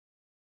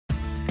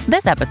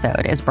This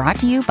episode is brought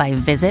to you by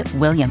Visit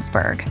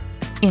Williamsburg.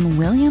 In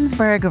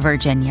Williamsburg,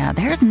 Virginia,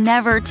 there's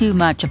never too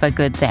much of a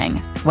good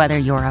thing. Whether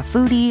you're a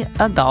foodie,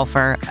 a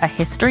golfer, a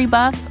history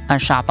buff, a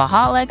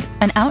shopaholic,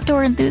 an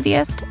outdoor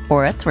enthusiast,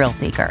 or a thrill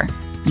seeker,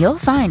 you'll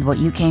find what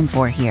you came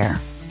for here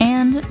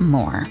and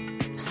more.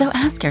 So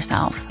ask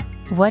yourself,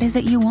 what is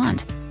it you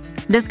want?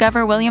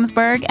 Discover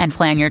Williamsburg and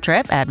plan your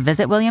trip at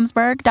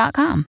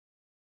visitwilliamsburg.com.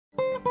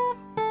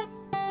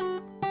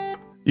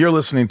 You're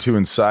listening to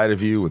Inside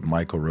of You with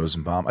Michael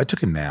Rosenbaum. I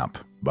took a nap,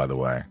 by the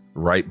way,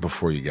 right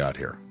before you got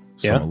here.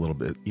 So Yeah? I'm a little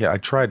bit, I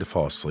tried to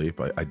fall asleep.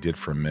 I did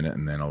for a minute,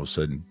 and then all of a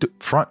sudden,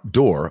 front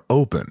door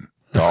open,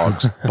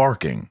 dogs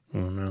barking.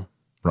 Oh, no.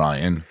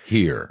 Ryan,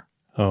 here.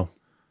 Oh,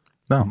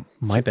 No.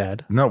 my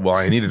bad. No, well,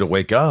 I needed to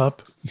wake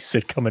up. You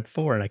said come at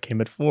 4, and I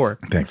came at 4.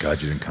 Thank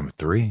God you didn't come at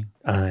 3.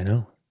 I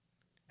know.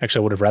 Actually,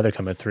 I would have rather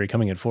come at 3.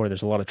 Coming at 4,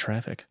 there's a lot of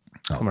traffic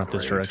coming up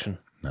this great. direction.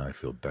 No, I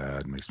feel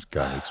bad.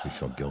 God makes me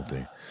feel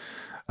guilty.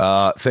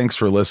 Thanks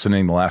for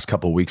listening. The last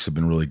couple of weeks have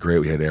been really great.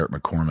 We had Eric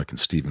McCormick and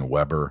Stephen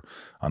Weber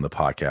on the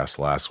podcast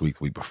last week,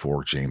 the week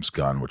before, James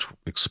Gunn, which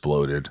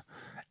exploded.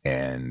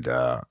 And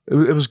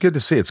it was good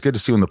to see. It's good to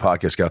see when the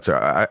podcast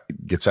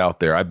gets out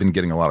there. I've been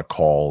getting a lot of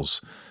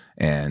calls.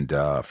 And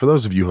for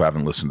those of you who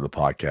haven't listened to the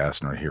podcast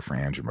and are here for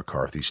Andrew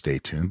McCarthy, stay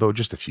tuned. But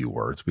just a few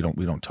words. We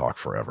don't talk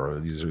forever.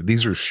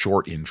 These are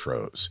short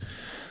intros.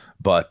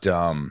 But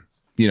I'm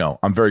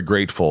very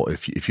grateful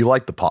if you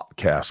like the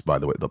podcast. By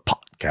the way, the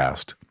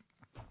podcast.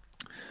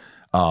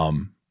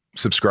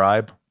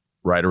 Subscribe,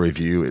 write a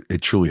review.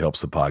 It truly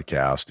helps the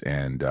podcast.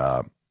 And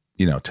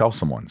tell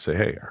someone. Say,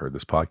 hey, I heard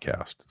this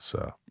podcast.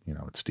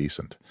 It's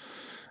decent.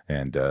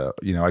 And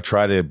I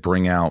try to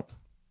bring out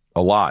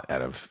a lot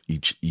out of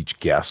each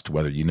guest,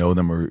 whether you know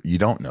them or you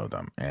don't know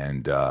them.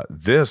 And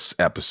this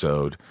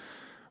episode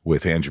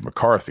with Andrew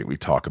McCarthy, we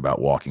talk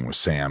about Walking with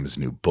Sam, his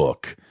new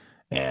book.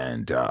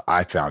 And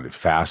I found it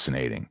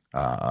fascinating.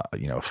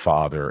 A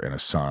father and a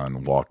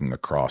son walking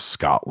across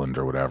Scotland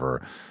or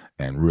whatever,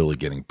 and really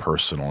getting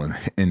personal and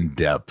in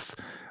depth,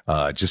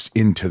 just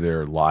into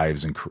their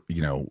lives and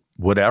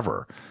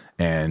whatever.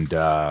 And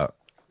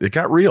it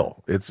got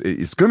real.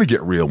 It's going to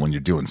get real when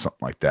you're doing something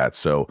like that.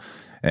 So.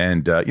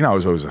 And, I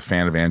was always a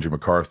fan of Andrew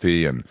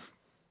McCarthy. And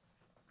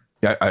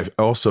I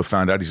also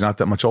found out he's not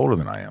that much older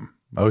than I am.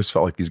 I always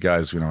felt like these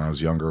guys, when I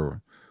was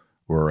younger,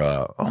 were,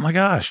 oh my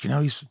gosh,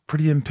 he's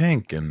pretty in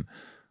pink. And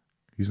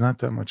he's not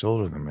that much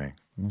older than me,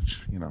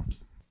 which,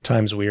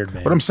 Time's weird,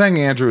 man. What I'm saying,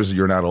 Andrew, is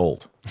you're not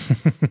old.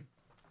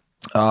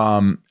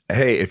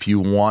 Hey, if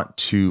you want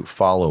to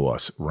follow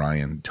us,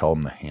 Ryan, tell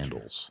them the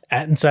handles.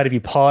 At Inside of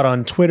You Pod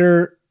on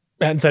Twitter,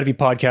 at Inside of You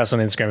Podcast on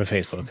Instagram and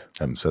Facebook.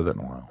 Haven't said that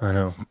in a while. I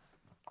know.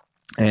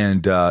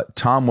 And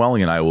Tom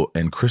Welling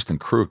and Kristen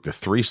Kruk, the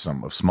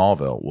threesome of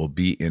Smallville, will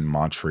be in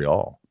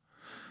Montreal,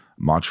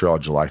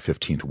 July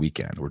 15th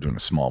weekend. We're doing a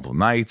Smallville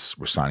Nights.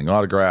 We're signing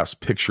autographs,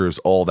 pictures,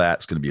 all that.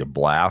 It's going to be a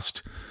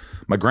blast.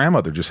 My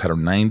grandmother just had her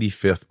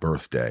 95th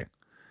birthday,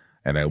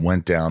 and I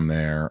went down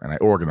there and I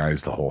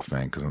organized the whole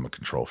thing because I'm a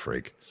control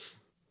freak.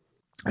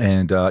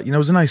 And, it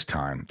was a nice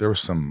time. There were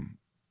some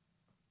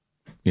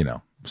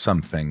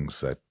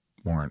things that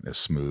weren't as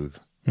smooth.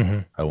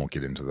 Mm-hmm. I won't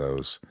get into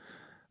those.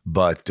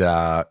 But,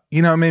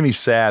 it made me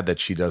sad that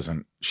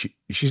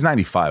she's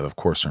 95. Of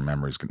course, her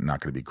memory's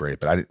not going to be great,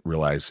 but I didn't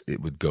realize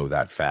it would go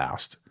that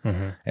fast.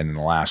 Mm-hmm. And in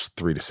the last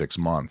 3 to 6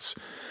 months,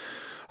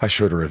 I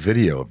showed her a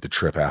video of the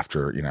trip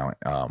after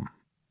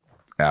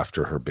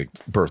her big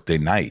birthday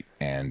night,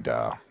 and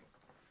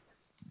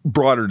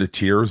brought her to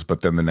tears.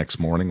 But then the next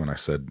morning when I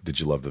said,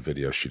 did you love the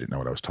video? She didn't know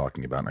what I was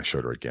talking about. And I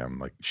showed her again,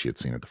 like she had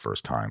seen it the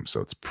first time.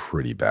 So it's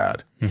pretty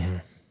bad. Mm-hmm.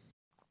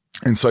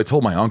 And so I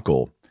told my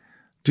uncle,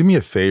 do me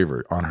a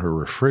favor, on her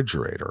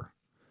refrigerator,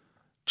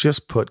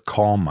 just put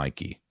call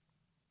Mikey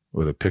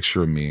with a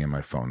picture of me and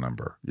my phone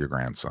number, your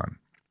grandson.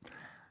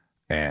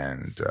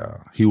 And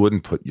he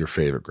wouldn't put your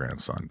favorite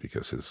grandson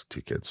because his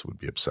 2 kids would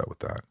be upset with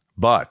that.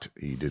 But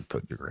he did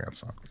put your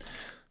grandson.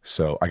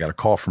 So I got a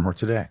call from her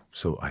today.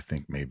 So I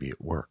think maybe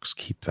it works.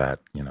 Keep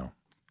that,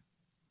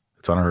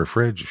 it's on her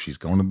fridge. If she's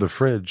going to the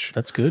fridge.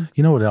 That's good.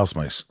 You know what else?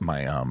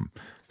 My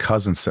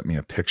cousin sent me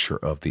a picture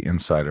of the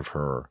inside of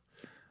her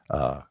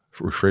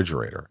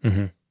refrigerator.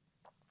 Mm-hmm.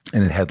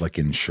 And it had like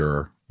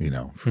Ensure, for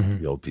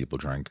Mm-hmm. the old people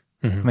drink.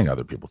 Mm-hmm. I think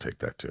other people take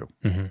that too.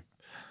 Mm-hmm.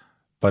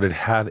 But it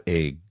had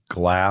a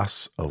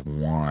glass of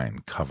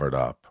wine covered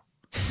up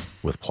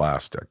with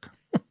plastic,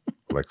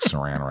 like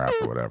saran wrap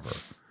or whatever.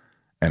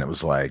 And it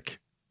was like,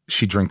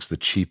 she drinks the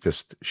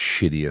cheapest,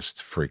 shittiest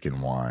freaking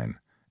wine,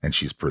 and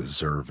she's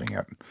preserving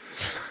it.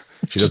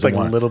 She Just like a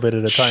little bit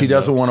at a time. She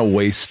doesn't want to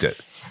waste it.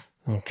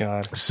 Oh,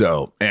 God.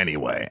 So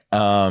anyway,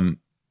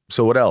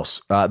 so what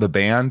else? The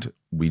band,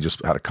 we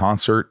just had a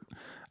concert,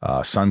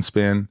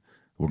 Sunspin.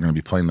 We're going to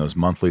be playing those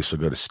monthly. So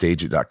go to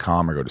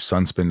stageit.com or go to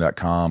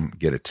sunspin.com,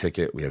 get a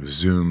ticket. We have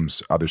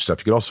Zooms, other stuff.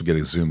 You could also get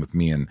a Zoom with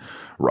me and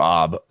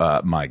Rob,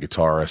 my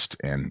guitarist,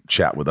 and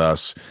chat with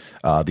us.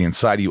 The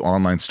Inside of You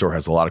online store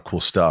has a lot of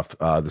cool stuff.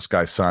 This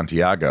guy,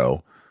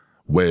 Santiago,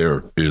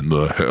 where in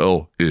the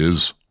hell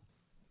is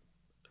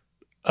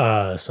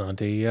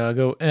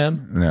Santiago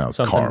M. No,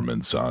 Something.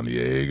 Carmen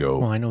Sandiego.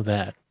 Well, I know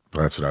that.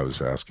 That's what I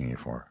was asking you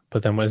for.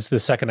 But then the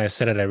second I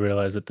said it, I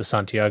realized that the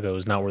Santiago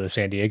is not where the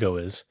San Diego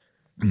is.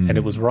 And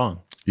it was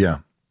wrong. Yeah.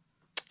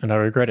 And I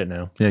regret it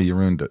now. Yeah, you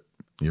ruined it.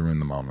 You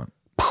ruined the moment.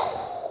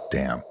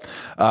 Damn.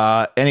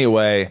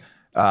 Anyway,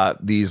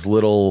 these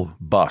little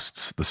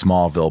busts, the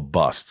Smallville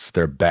busts,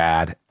 they're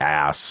bad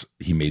ass.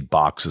 He made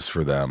boxes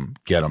for them.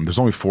 Get them. There's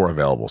only 4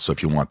 available. So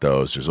if you want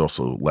those, there's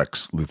also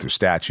Lex Luthor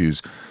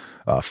statues,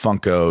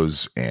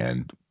 Funkos,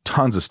 and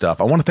tons of stuff.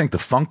 I want to thank the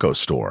Funko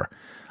store.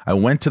 I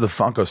went to the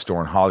Funko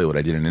store in Hollywood.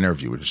 I did an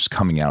interview, which is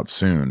coming out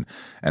soon.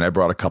 And I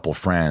brought a couple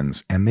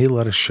friends, and they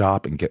let us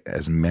shop and get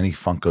as many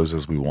Funkos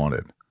as we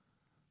wanted.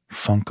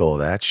 Funko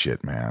that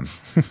shit, man.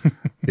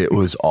 It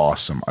was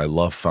awesome. I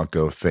love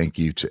Funko. Thank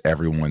you to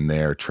everyone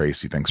there.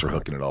 Tracy, thanks for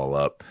hooking it all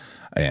up.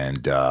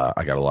 And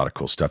I got a lot of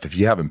cool stuff. If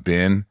you haven't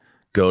been,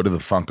 go to the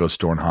Funko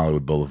store in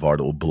Hollywood Boulevard.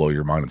 It will blow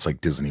your mind. It's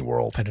like Disney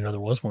World. I didn't know there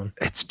was one.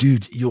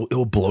 Dude, it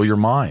will blow your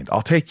mind.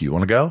 I'll take you.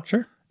 Want to go?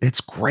 Sure. It's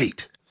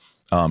great.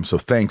 So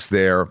thanks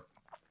there.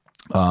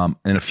 And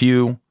a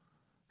few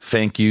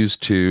thank yous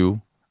to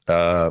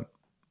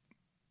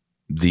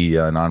the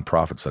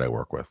nonprofits that I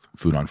work with.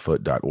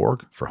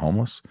 foodonfoot.org for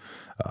homeless,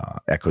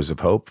 Echoes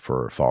of Hope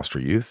for foster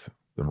youth,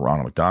 the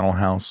Ronald McDonald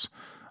House,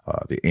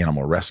 the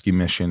Animal Rescue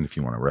Mission. If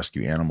you want to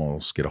rescue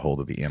animals, get a hold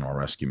of the Animal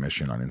Rescue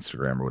Mission on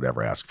Instagram or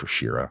whatever. Ask for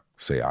Shira.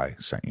 Say I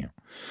sent you.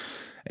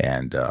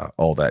 And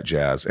all that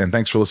jazz. And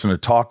thanks for listening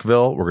to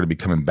Talkville. We're going to be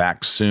coming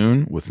back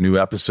soon with new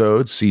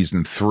episodes,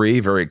 season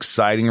 3. Very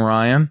exciting,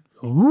 Ryan.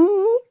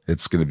 Ooh.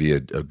 It's going to be a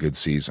good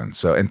season.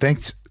 So, and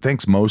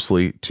thanks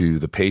mostly to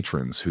the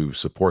patrons who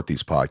support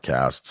these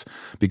podcasts,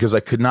 because I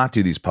could not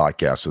do these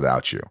podcasts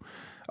without you.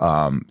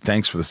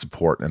 Thanks for the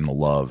support and the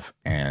love.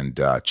 And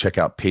check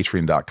out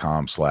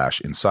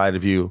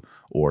patreon.com/insideofyou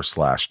or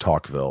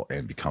 /Talkville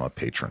and become a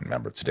patron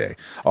member today.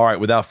 All right.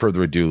 Without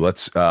further ado,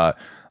 let's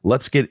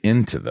get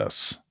into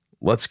this.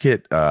 Let's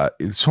get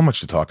so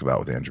much to talk about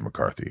with Andrew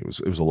McCarthy.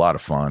 It was a lot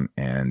of fun,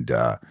 and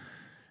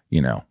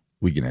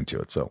we get into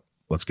it. So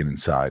let's get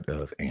inside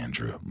of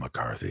Andrew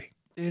McCarthy.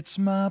 It's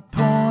my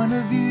point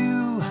of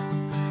view.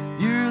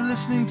 You're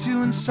listening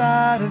to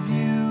Inside of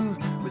You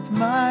with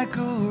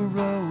Michael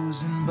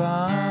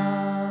Rosenbaum.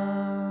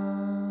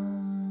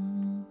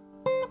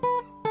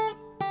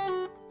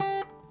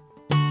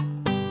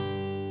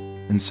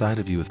 Inside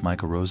of You with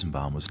Michael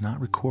Rosenbaum was not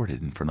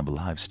recorded in front of a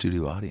live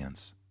studio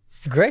audience.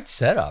 It's a great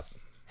setup.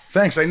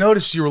 Thanks. I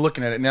noticed you were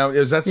looking at it. Now,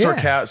 is that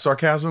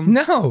sarcasm?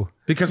 No.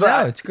 Because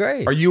it's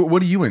great.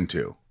 What are you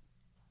into?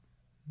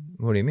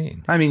 What do you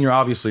mean? I mean, you're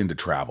obviously into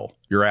travel.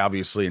 You're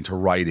obviously into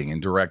writing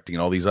and directing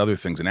and all these other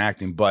things and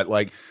acting. But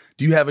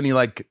do you have any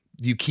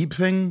do you keep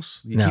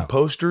things? You keep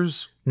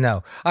posters?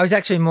 No, I was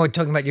actually more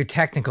talking about your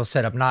technical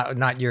setup,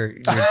 not your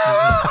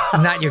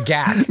not your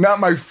gag. Not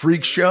my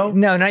freak show?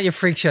 No, not your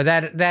freak show.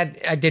 That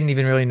I didn't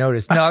even really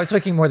notice. No, I was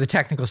looking more the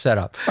technical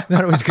setup. I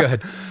thought it was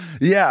good.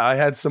 Yeah, I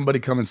had somebody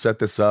come and set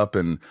this up,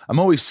 and I'm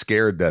always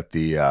scared that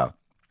the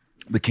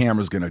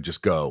camera's going to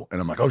just go. And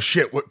I'm like, oh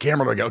shit, what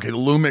camera do I get? Okay, the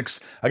Lumix,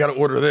 I got to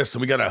order this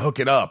and we got to hook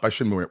it up. I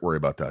shouldn't worry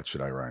about that,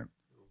 should I, Ryan?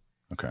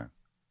 Okay,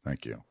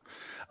 thank you.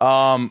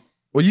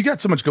 Well, you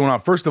got so much going on.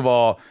 First of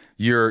all,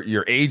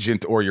 your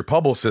agent or your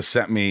publicist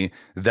sent me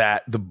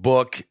that the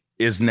book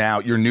is now,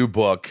 your new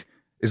book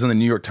is on the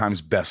New York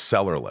Times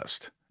bestseller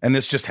list. And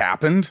this just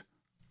happened?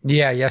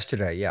 Yeah,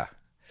 yesterday, yeah.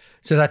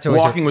 So that's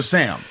always Walking with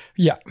Sam.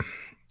 Yeah.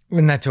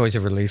 And that's always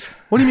a relief.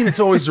 What do you mean it's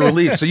always a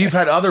relief? So you've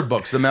had other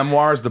books, the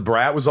memoirs, the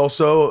Brat was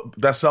also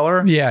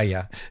bestseller?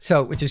 Yeah.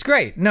 So, which is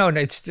great. No,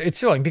 it's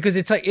thrilling because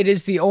it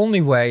is the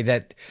only way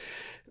that,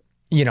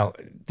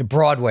 the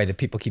broad way that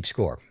people keep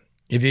score.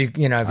 If you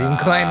can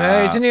claim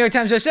it's a New York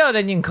Times bestseller,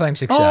 then you can claim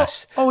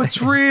success. Oh,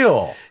 it's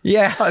real.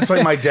 Yeah. It's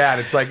like my dad.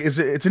 It's like, it's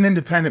an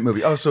independent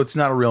movie. Oh, so it's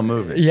not a real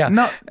movie. Yeah.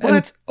 No, and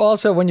it's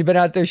also when you've been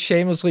out there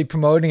shamelessly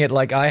promoting it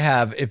like I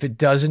have, if it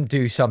doesn't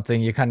do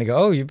something, you kind of go,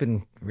 oh, you've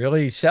been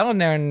really selling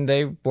there and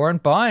they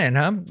weren't buying,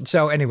 huh?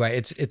 So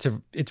anyway,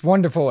 it's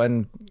wonderful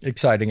and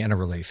exciting and a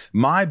relief.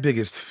 My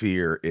biggest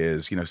fear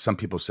is, some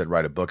people said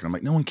write a book, and I'm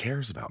like, no one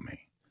cares about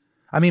me.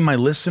 I mean, my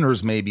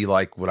listeners may be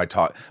like what I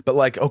taught,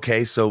 but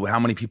okay, so how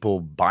many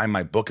people buy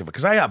my book?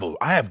 Because I have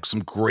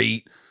some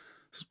great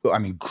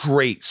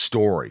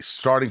stories,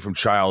 starting from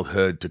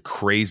childhood to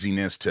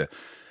craziness to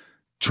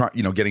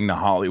getting to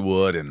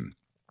Hollywood and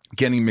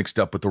getting mixed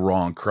up with the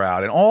wrong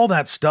crowd and all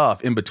that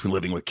stuff in between.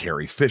 Living with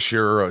Carrie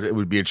Fisher, it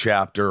would be a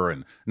chapter,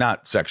 and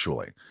not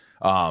sexually.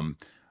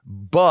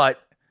 But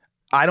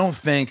I don't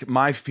think,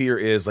 my fear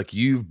is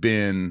you've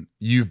been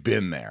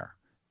there.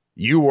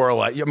 You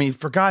were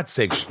for God's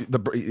sake, there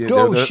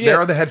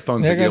are the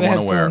headphones that you don't want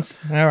to wear.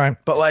 All right.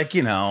 But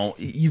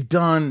you've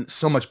done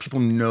so much. People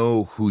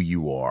know who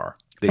you are.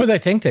 They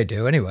think they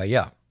do anyway.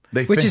 Yeah.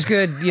 Which is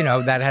good.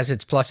 That has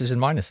its pluses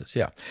and minuses.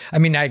 Yeah. I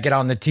mean, I get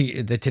on the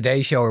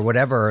Today Show or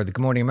whatever, or the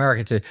Good Morning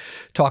America to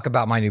talk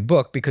about my new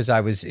book because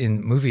I was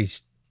in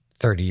movies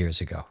 30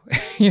 years ago.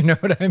 You know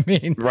what I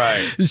mean?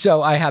 Right.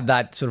 So I have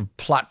that sort of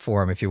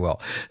platform, if you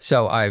will.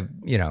 So I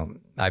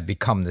I've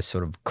become this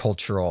sort of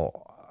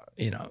cultural,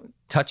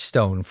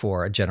 touchstone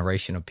for a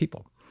generation of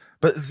people.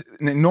 But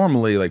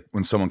normally, like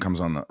when someone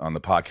comes on the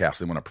podcast,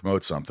 they want to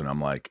promote something.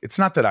 I'm like, it's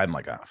not that I'm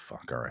like,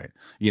 fuck, all right,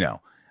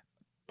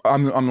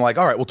 I'm like,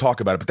 all right, we'll talk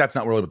about it, but that's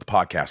not really what the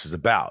podcast is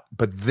about.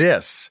 But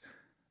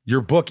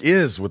your book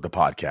is what the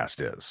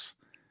podcast is,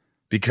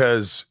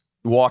 because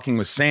Walking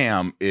with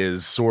Sam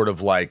is sort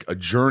of like a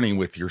journey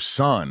with your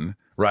son,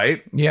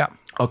 right? Yeah,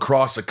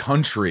 across a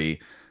country,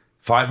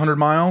 500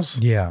 miles.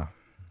 Yeah.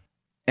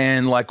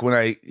 And like when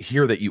I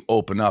hear that you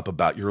open up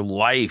about your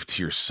life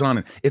to your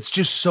son, it's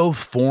just so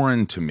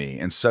foreign to me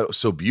and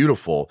so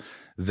beautiful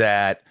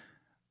that,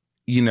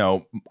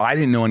 I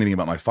didn't know anything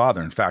about my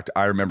father. In fact,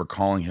 I remember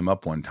calling him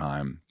up one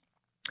time,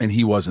 and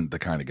he wasn't the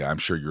kind of guy. I'm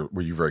sure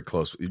you're very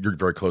close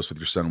with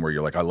your son, where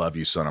you're like, I love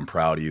you, son, I'm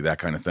proud of you, that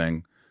kind of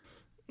thing.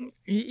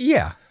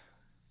 Yeah.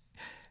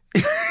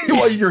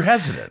 Well, you're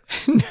hesitant.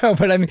 No,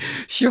 but I mean,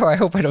 sure, I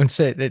hope I don't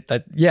say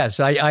that.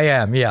 Yes, I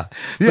am, yeah.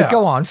 But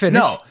go on, finish.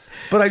 No.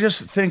 But I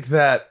just think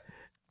that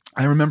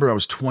I remember I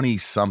was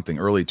 20-something,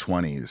 early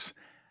 20s,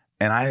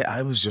 and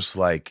I was just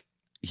like,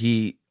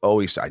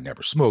 I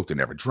never smoked, I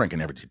never drank, I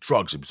never did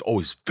drugs. It was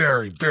always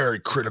very, very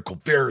critical,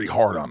 very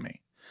hard on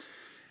me.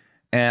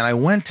 And I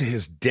went to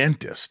his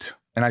dentist,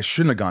 and I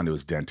shouldn't have gone to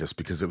his dentist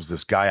because it was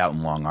this guy out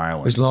in Long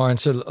Island. Was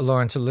Laurence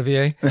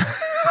Olivier?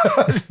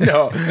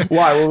 No.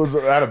 Why? What was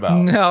that about?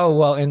 No,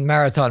 well, in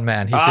Marathon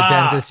Man, he's the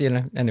dentist,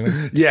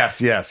 Anyway.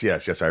 Yes.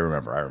 I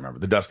remember.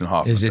 The Dustin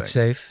Hoffman Is it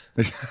thing. safe?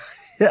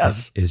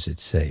 Yes. Is it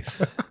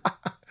safe?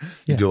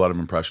 You do a lot of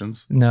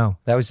impressions? No,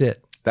 that was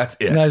it. That's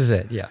it. That was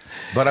it, yeah.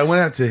 But I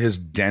went out to his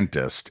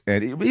dentist,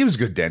 and he was a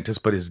good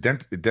dentist, but his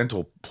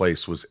dental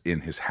place was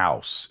in his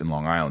house in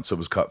Long Island. So it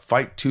was called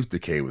Fight Tooth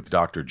Decay with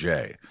Dr.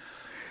 J.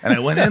 And I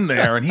went in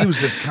there, and he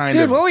was this kind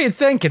of... Dude, what were you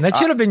thinking? That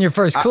should have been your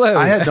first clue.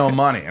 I had no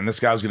money, and this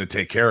guy was going to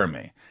take care of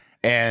me.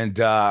 And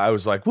I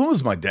was like, what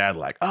was my dad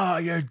like? Oh,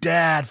 your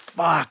dad,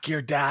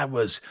 your dad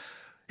was...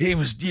 He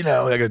was,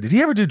 I go, did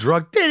he ever do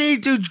drugs? Did he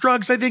do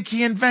drugs? I think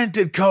he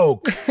invented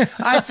Coke.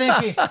 I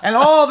think and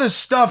all this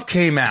stuff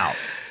came out.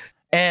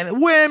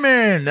 And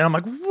women. And I'm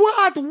like,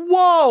 what?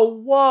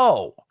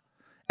 Whoa.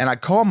 And I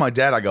call my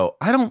dad. I go,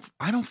 I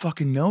don't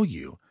fucking know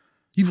you.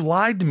 You've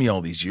lied to me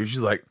all these years. She's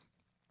like,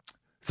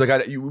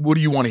 what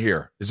do you want to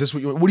hear? Is this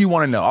what do you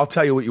want to know? I'll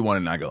tell you what you want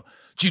to know. I go,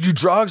 did you do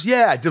drugs?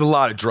 Yeah, I did a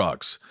lot of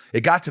drugs.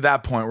 It got to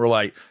that point where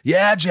like,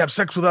 yeah, did you have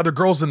sex with other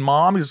girls than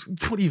mom? He goes,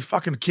 what are you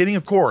fucking kidding?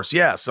 Of course.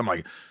 Yes. I'm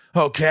like,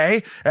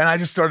 okay. And I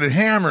just started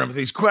hammering him with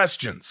these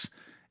questions,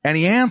 and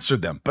he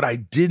answered them, but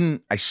I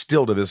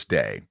still to this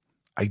day,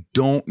 I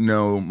don't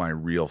know my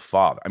real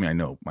father. I mean, I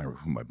know my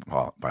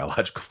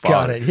biological father.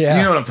 Got it. Yeah.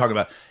 You know what I'm talking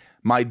about.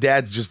 My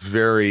dad's just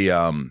very,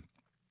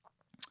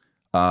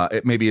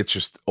 maybe it's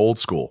just old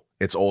school.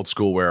 It's old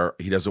school where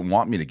he doesn't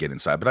want me to get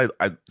inside, but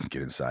I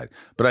get inside.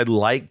 But I'd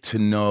like to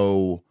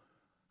know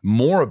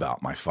more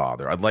about my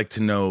father. I'd like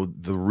to know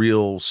the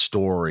real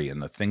story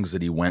and the things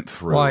that he went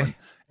through. Why?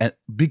 And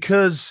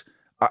because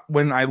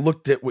when I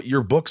looked at what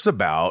your book's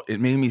about, it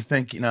made me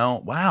think,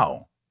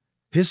 wow,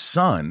 his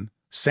son,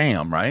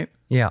 Sam, right?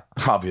 Yeah.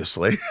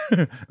 Obviously,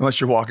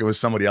 unless you're walking with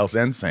somebody else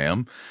and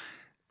Sam,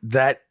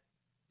 that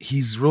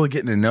he's really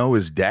getting to know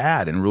his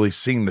dad and really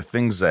seeing the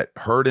things that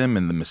hurt him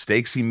and the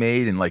mistakes he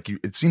made. And like,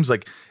 it seems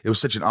like it was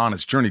such an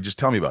honest journey. Just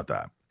tell me about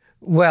that.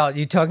 Well,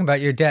 you're talking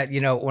about your dad.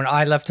 When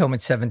I left home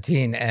at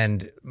 17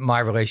 and my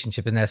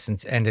relationship in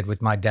essence ended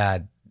with my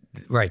dad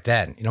right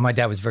then. My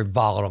dad was a very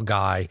volatile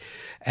guy,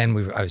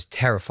 and I was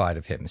terrified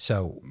of him.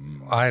 So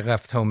I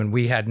left home, and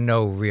we had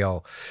no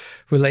real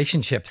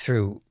relationship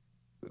through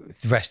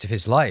the rest of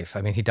his life.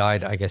 I mean, he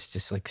died, I guess,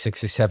 just like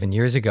 6 or 7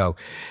 years ago.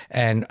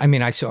 And I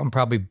mean, I saw him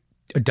probably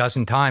a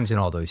dozen times in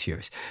all those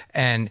years.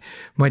 And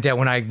my dad,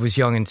 when I was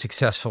young and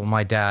successful,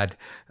 my dad,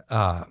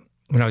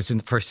 when I was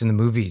first in the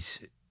movies,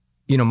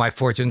 my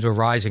fortunes were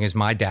rising as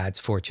my dad's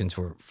fortunes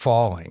were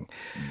falling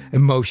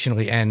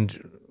emotionally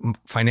and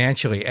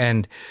financially.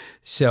 And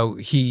so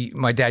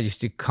my dad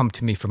used to come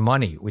to me for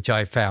money, which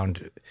I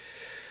found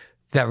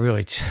that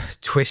really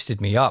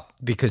twisted me up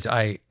because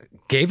I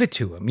gave it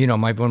to him.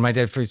 When my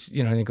dad first,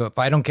 they go, if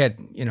I don't get,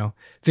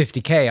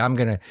 $50K, I'm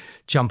going to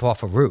jump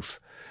off a roof.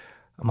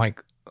 I'm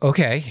like,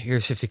 okay,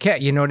 here's $50K.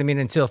 You know what I mean?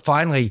 Until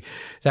finally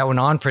that went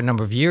on for a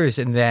number of years.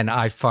 And then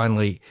I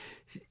finally,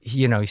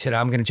 he said,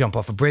 I'm going to jump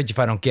off a bridge if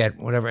I don't get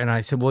whatever. And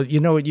I said, well, you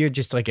know what? You're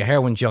just like a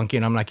heroin junkie,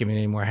 and I'm not giving you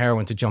any more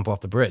heroin to jump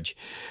off the bridge.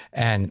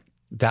 And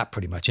that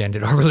pretty much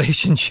ended our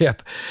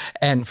relationship.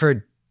 And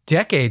for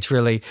decades,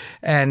 really.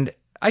 And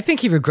I think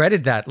he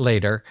regretted that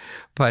later.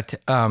 But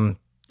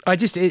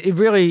it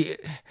really,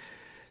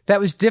 that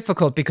was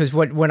difficult because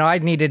when I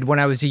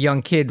was a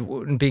young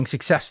kid, being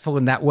successful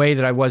in that way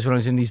that I was when I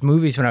was in these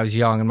movies when I was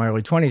young in my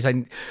early 20s,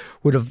 I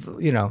would have,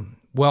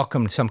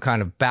 welcomed some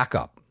kind of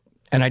backup.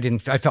 And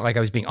I felt like I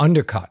was being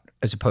undercut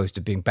as opposed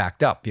to being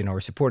backed up, or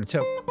supported.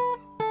 So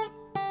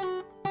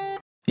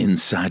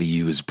Inside of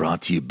You is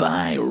brought to you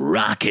by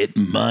Rocket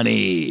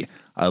Money.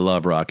 I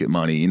love Rocket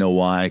Money. You know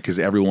why? Because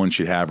everyone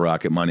should have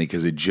Rocket Money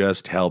because it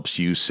just helps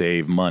you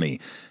save money.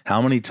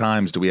 How many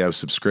times do we have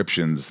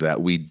subscriptions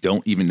that we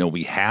don't even know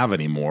we have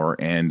anymore,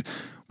 and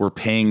we're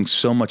paying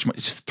so much money,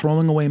 just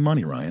throwing away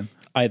money, Ryan?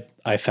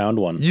 I found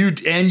one. You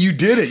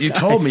did it. You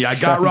told me I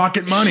got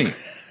Rocket Money.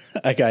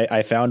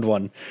 I found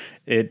one.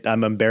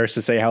 I'm embarrassed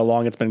to say how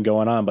long it's been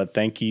going on, but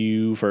thank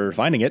you for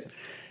finding it.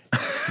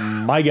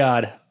 My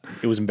God,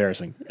 it was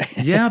embarrassing.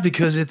 Yeah,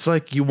 because it's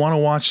like you want to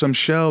watch some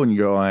show and you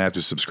go, I have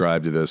to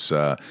subscribe to this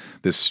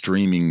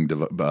streaming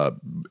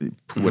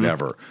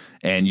whatever,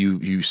 and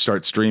you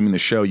start streaming the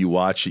show, you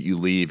watch it, you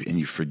leave, and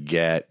you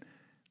forget.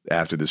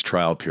 After this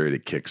trial period,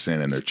 it kicks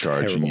in and they're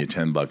charging you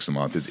 $10 a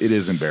month. It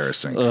is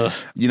embarrassing.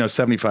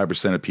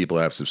 75% of people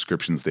have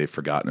subscriptions they've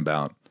forgotten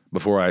about.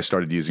 Before I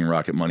started using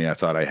Rocket Money, I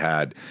thought I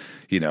had,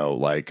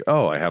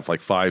 I have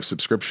like 5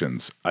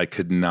 subscriptions. I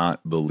could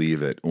not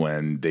believe it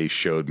when they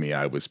showed me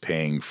I was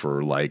paying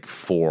for like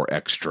 4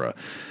 extra.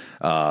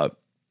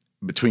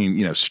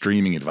 Between,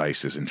 streaming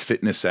devices and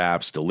fitness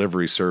apps,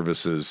 delivery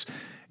services,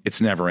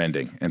 it's never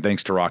ending. And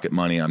thanks to Rocket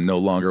Money, I'm no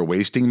longer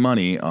wasting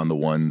money on the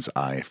ones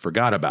I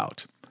forgot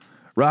about.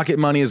 Rocket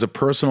Money is a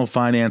personal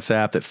finance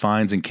app that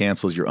finds and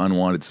cancels your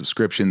unwanted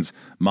subscriptions,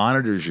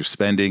 monitors your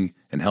spending,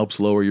 and helps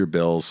lower your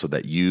bills so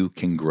that you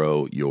can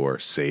grow your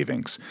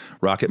savings.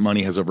 Rocket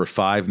Money has over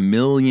 5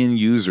 million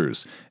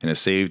users and has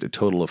saved a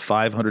total of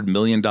 $500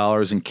 million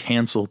in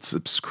canceled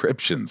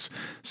subscriptions,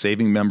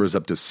 saving members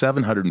up to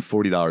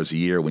 $740 a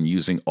year when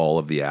using all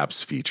of the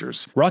app's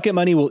features. Rocket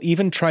Money will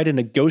even try to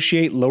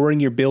negotiate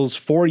lowering your bills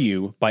for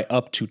you by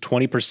up to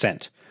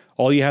 20%.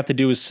 All you have to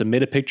do is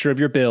submit a picture of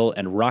your bill,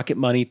 and Rocket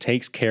Money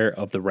takes care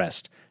of the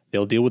rest.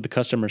 They'll deal with the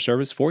customer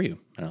service for you,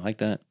 and I like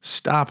that.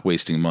 Stop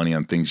wasting money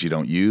on things you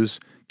don't use.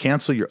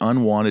 Cancel your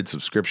unwanted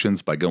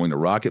subscriptions by going to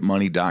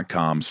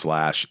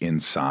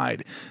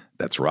rocketmoney.com/inside.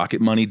 That's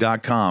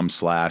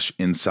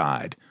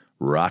rocketmoney.com/inside.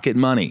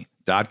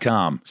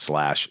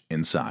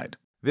 rocketmoney.com/inside.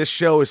 This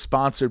show is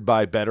sponsored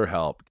by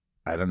BetterHelp.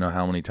 I don't know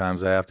how many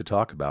times I have to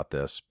talk about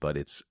this, but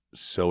it's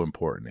so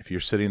important. If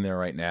you're sitting there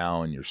right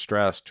now and you're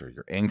stressed or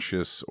you're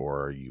anxious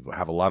or you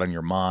have a lot on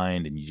your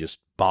mind and you just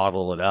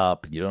bottle it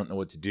up and you don't know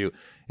what to do,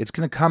 it's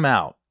going to come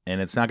out,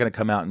 and it's not going to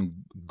come out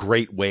in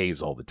great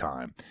ways all the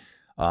time.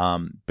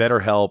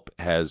 BetterHelp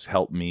has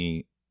helped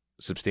me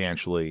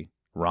substantially.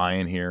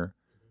 Ryan here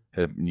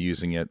have been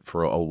using it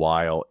for a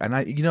while. And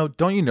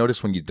don't you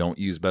notice when you don't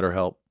use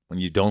BetterHelp, when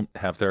you don't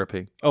have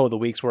therapy? Oh, the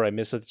weeks where I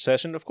miss a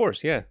session? Of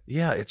course, yeah.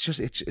 Yeah,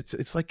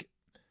 it's like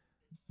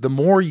the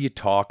more you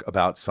talk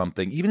about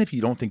something, even if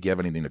you don't think you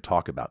have anything to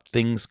talk about,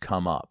 things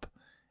come up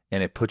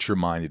and it puts your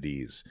mind at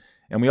ease.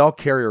 And we all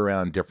carry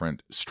around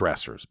different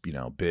stressors,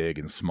 big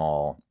and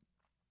small.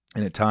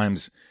 And at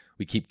times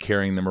we keep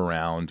carrying them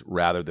around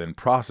rather than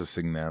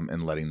processing them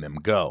and letting them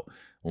go.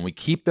 When we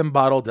keep them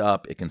bottled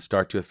up, it can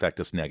start to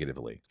affect us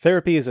negatively.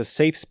 Therapy is a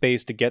safe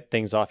space to get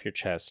things off your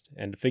chest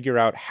and to figure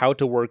out how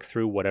to work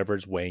through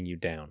whatever's weighing you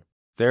down.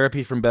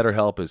 Therapy from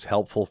BetterHelp is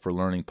helpful for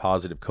learning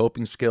positive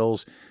coping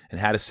skills and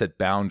how to set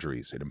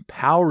boundaries. It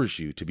empowers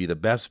you to be the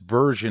best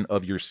version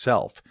of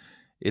yourself.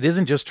 It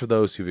isn't just for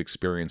those who've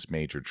experienced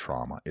major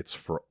trauma. It's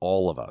for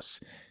all of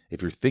us.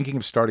 If you're thinking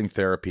of starting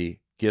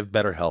therapy, give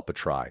BetterHelp a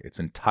try. It's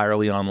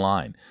entirely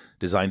online,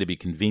 designed to be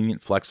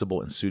convenient,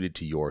 flexible, and suited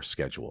to your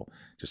schedule.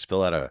 Just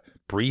fill out a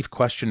brief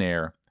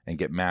questionnaire and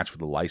get matched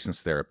with a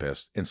licensed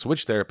therapist, and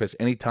switch therapists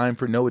anytime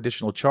for no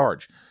additional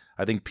charge.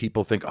 I think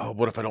people think, oh,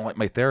 what if I don't like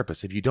my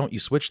therapist? If you don't, you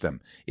switch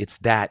them. It's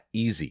that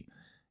easy.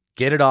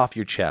 Get it off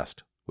your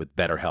chest with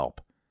BetterHelp.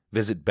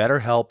 Visit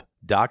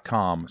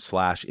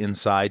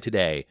BetterHelp.com/inside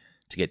today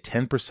to get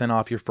 10%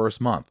 off your first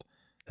month.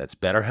 That's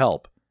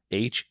BetterHelp,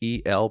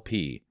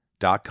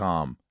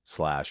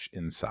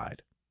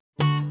 HELP.com/inside.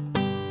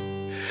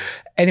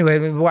 Anyway,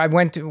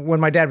 when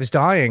my dad was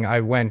dying, I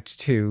went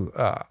to,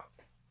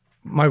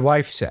 my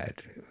wife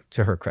said,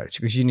 to her credit,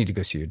 she goes, you need to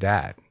go see your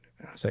dad.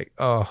 And I was like,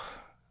 oh,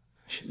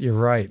 you're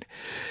right.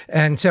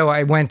 And so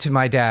I went to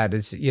my dad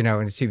as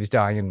he was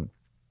dying, and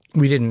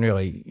we didn't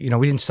really,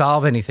 we didn't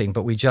solve anything,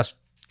 but we just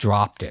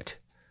dropped it.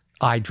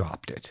 I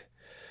dropped it,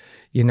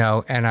 and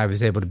I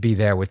was able to be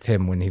there with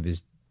him when he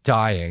was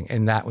dying.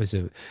 And that was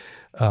a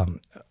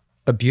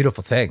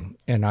beautiful thing.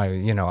 And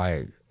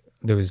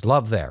there was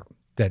love there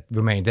that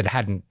remained that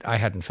I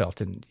hadn't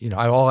felt. And,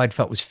 all I'd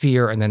felt was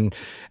fear and then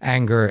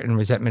anger and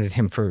resentment at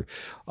him for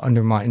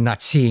undermining,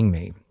 not seeing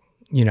me,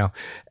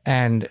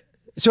 and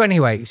so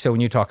anyway, so when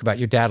you talk about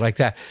your dad like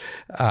that,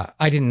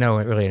 I didn't know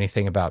really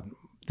anything about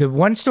the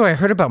one story I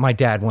heard about my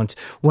dad once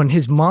when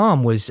his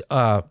mom was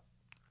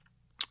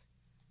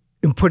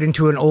put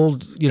into an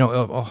old,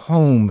 a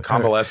home.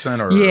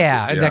 Convalescent or?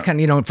 Yeah, that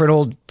kind of, for an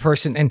old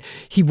person. And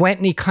he went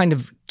and he kind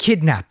of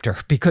kidnapped her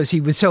because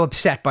he was so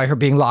upset by her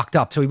being locked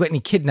up. So he went and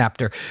he kidnapped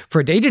her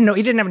for a day. He didn't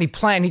have any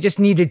plan. He just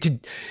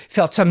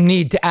felt some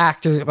need to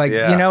act, or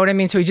you know what I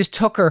mean? So he just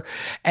took her,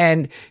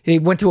 and he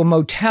went to a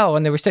motel,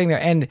 and they were staying there.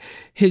 And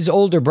his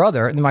older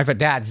brother, and my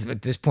dad's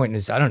at this point in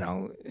his, I don't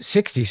know,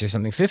 60s or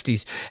something,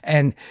 50s.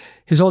 And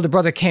his older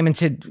brother came and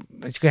said,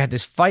 he had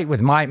this fight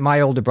with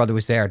my older brother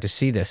was there to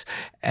see this.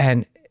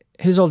 And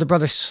his older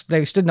brother,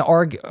 they stood in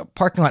the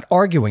parking lot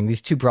arguing,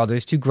 these two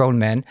brothers, two grown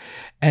men.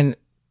 And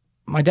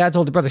my dad's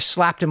older brother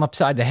slapped him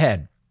upside the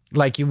head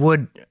like you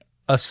would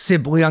a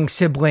young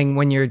sibling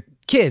when you're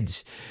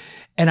kids.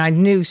 And I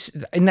knew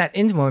in that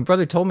instant, when my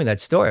brother told me that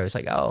story, I was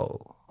like,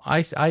 oh, I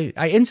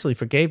instantly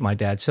forgave my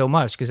dad so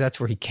much, because that's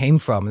where he came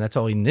from and that's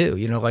all he knew.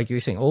 You know, like you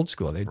were saying, old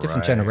school, they're a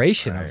different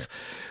generation of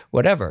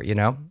whatever, you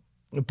know.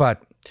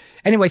 But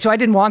anyway, so I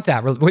didn't want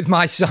that with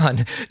my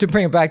son. To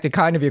bring it back to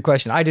kind of your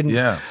question, I didn't.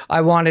 Yeah.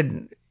 I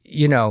wanted,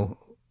 you know,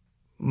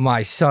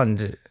 my son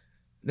to.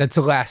 That's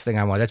the last thing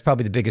I want. That's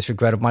probably the biggest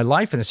regret of my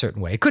life in a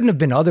certain way. It couldn't have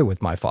been other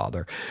with my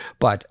father,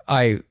 but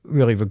I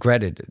really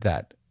regretted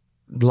that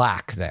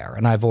lack there,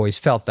 and I've always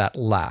felt that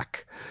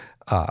lack.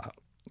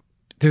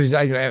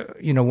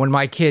 When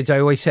my kids, I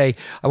always say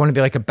I want to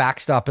be like a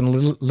backstop in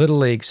little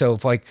league. So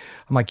if I'm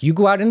like, you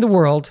go out in the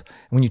world,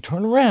 and when you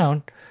turn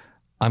around,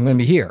 I'm going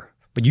to be here,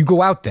 but you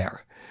go out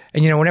there.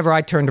 And whenever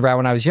I turned around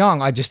when I was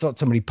young, I just felt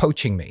somebody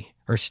poaching me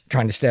or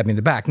trying to stab me in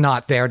the back,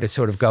 not there to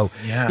sort of go,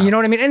 you know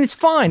what I mean? And it's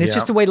fine. It's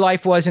just the way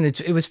life was, and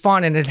it was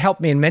fun, and it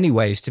helped me in many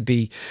ways to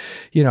be,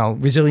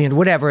 resilient,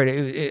 whatever.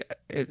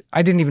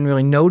 I didn't even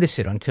really notice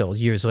it until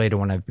years later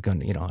when I've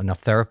begun, enough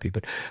therapy.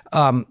 But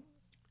and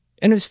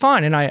it was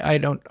fun, and I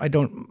don't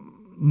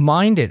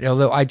mind it,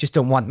 although I just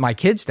don't want my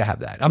kids to have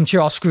that. I'm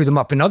sure I'll screw them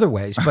up in other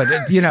ways, but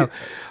yes.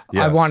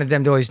 I wanted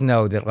them to always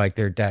know that like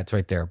their dad's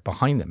right there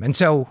behind them. And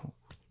so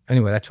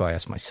anyway, that's why I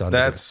asked my son.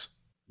 That's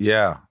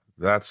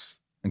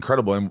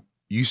incredible. And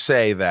you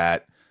say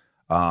that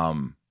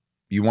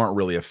you weren't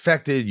really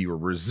affected. You were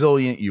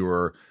resilient. You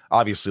were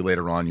obviously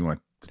later on you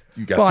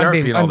got therapy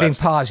and all that. I'm being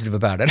positive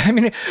about it. I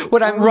mean,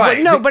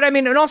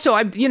 and also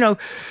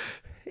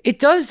it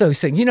does those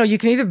things. You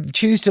can either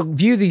choose to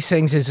view these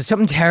things as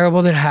something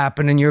terrible that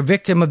happened and you're a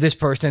victim of this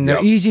person and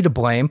they're easy to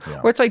blame,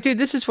 or it's like, dude,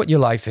 this is what your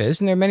life is.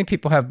 And there are many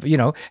people have,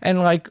 and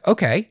like,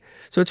 okay,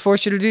 so it's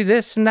forced you to do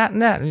this and that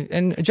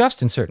and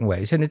adjust in certain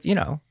ways. And it's,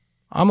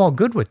 I'm all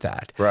good with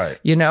that. Right.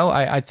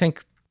 I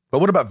think. But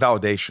what about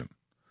validation?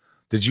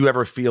 Did you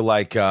ever feel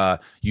like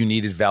you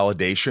needed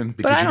validation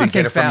because you didn't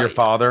get it from your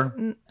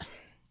father?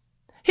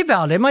 He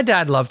validated. My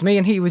dad loved me,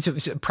 and he was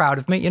proud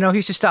of me. He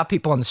used to stop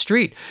people on the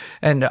street,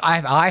 and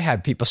I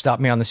had people stop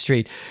me on the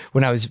street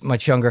when I was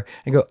much younger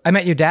and go, "I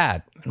met your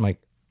dad." I'm like,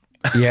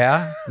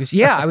 "Yeah." He goes,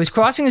 "Yeah, I was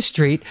crossing the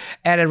street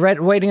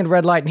waiting at a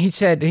red light, and he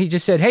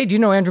just said, 'Hey, do you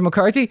know Andrew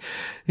McCarthy?'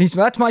 He's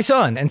that's my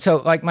son." And so,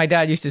 like, my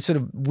dad used to sort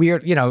of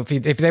weird,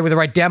 if they were the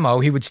right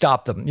demo, he would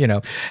stop them,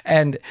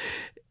 and.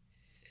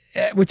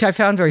 Which I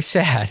found very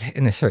sad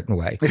in a certain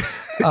way.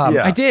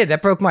 I did.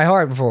 That broke my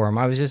heart for him.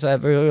 That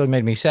really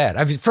made me sad.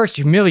 I was first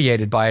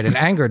humiliated by it and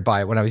angered by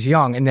it when I was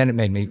young, and then it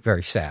made me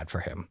very sad for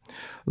him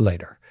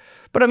later.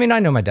 But I mean, I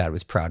know my dad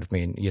was proud of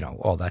me and,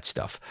 all that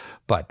stuff,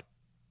 but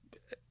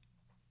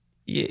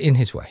in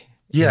his way.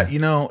 Yeah,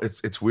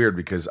 it's weird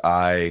because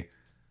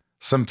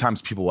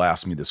sometimes people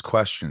ask me this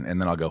question and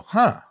then I'll go,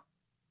 huh.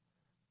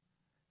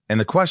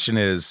 And the question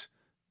is,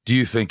 do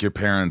you think your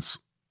parents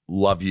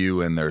love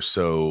you and they're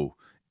so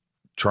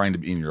trying to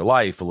be in your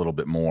life a little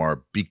bit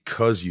more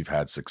because you've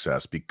had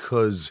success,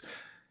 because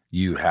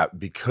you have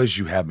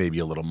maybe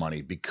a little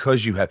money,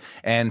 because you have,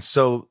 and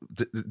so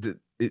did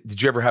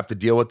you ever have to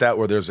deal with that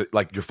where there's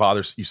like your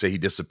father, you say he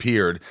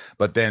disappeared,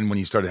 but then when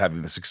you started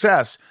having the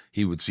success,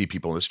 he would see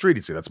people in the street,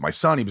 he'd say, "That's my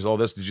son, he was all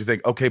this." Did you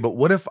think, okay, but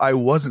what if I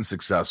wasn't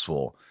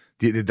successful?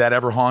 Did that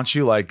ever haunt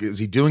you? Like, is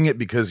he doing it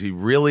because he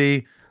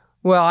really?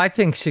 Well, I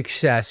think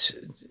success,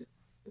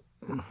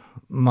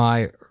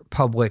 my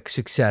public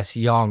success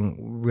young,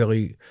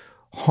 really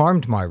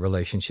harmed my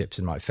relationships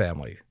in my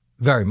family,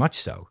 very much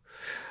so.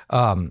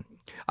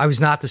 I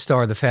was not the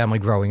star of the family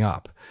growing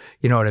up.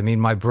 You know what I mean?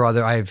 My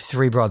brother, I have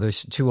three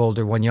brothers, two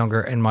older, one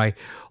younger, and my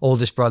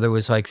oldest brother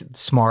was like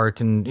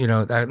smart and,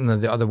 and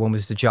the other one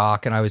was the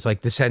jock, and I was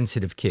like the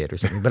sensitive kid or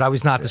something, but I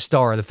was not the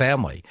star of the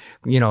family,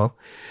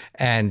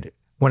 and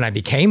when I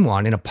became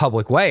one in a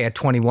public way at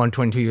 21,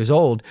 22 years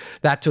old,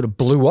 that sort of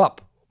blew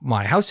up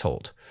my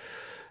household.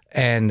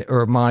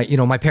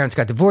 My parents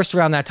got divorced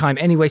around that time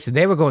anyway, so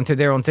they were going through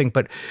their own thing,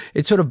 but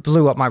it sort of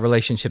blew up my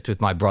relationships with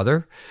my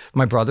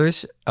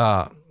brothers,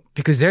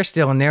 because they're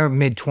still in their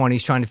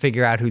mid-20s trying to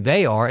figure out who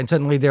they are, and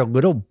suddenly their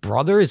little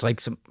brother is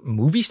like some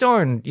movie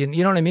star, and you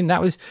know what I mean?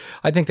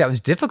 I think that was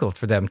difficult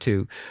for them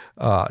to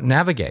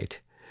navigate.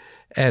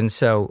 And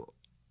so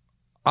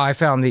I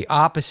found the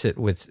opposite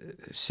with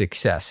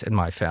success in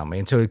my family.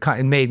 And so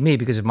it made me,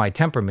 because of my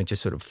temperament,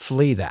 just sort of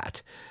flee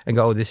that and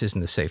go, "Oh, this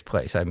isn't a safe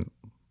place. I'm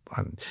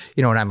and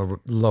I'm a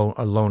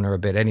loner a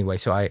bit anyway.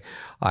 So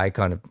I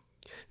kind of,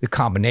 the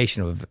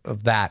combination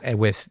of that and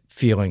with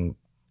feeling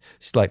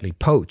slightly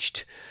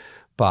poached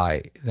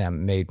by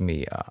them made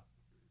me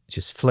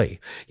just flee.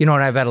 And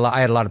I had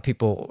a lot of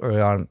people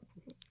early on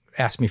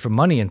ask me for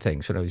money and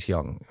things when I was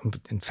young,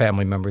 and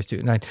family members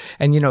too.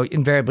 And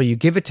invariably you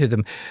give it to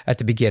them at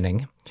the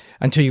beginning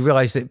until you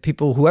realize that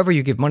people, whoever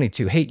you give money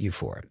to, hate you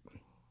for it.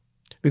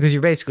 Because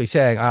you're basically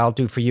saying, I'll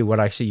do for you what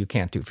I see you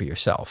can't do for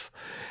yourself.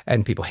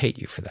 And people hate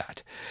you for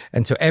that.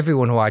 And so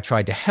everyone who I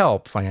tried to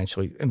help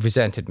financially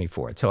resented me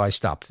for it. So I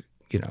stopped,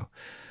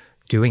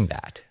 doing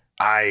that.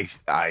 I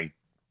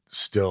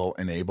still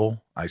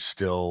enable. I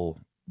still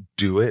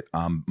do it.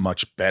 I'm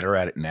much better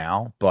at it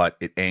now, but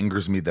it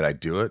angers me that I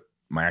do it.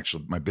 My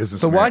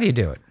business. So why do you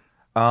do it?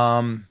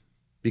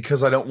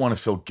 Because I don't want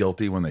to feel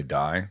guilty when they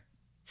die.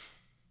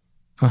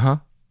 Uh-huh.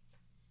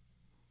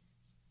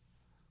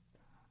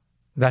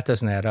 That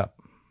doesn't add up.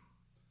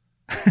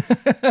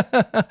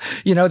 that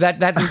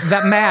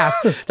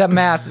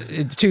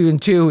math, 2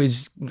 and 2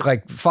 is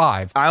like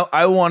 5.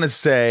 I want to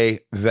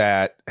say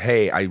that,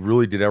 hey, I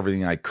really did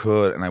everything I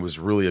could, and I was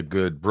really a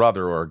good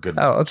brother or a good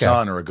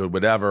son or a good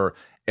whatever.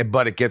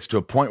 But it gets to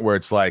a point where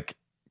it's like,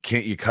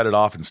 can't you cut it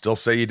off and still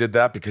say you did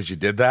that because you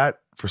did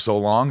that for so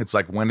long? It's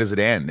like, when does it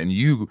end? And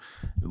you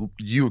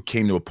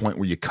came to a point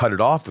where you cut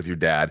it off with your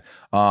dad.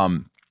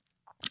 I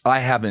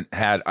haven't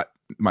had.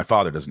 My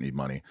father doesn't need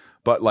money,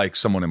 but like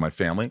someone in my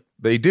family,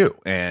 they do.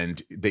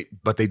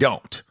 But they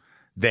don't.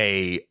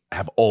 They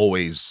have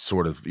always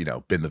sort of,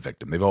 been the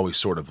victim. They've always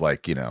sort of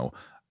like,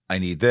 I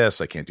need this,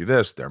 I can't do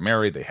this. They're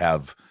married. They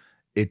have,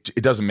 it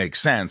doesn't make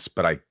sense,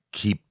 but I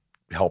keep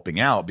helping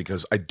out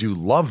because I do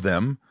love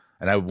them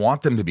and I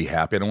want them to be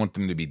happy. I don't want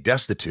them to be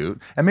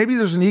destitute. And maybe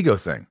there's an ego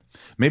thing.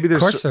 Maybe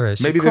there's, of course there is.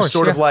 Maybe of there's course,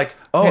 sort yeah. of like,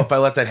 if I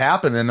let that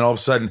happen, and then all of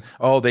a sudden,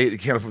 they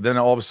can't afford, then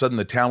all of a sudden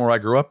the town where I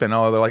grew up in, they're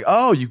like,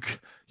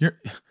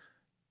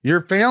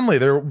 your family,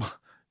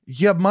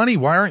 you have money.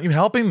 Why aren't you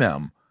helping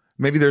them?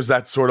 Maybe there's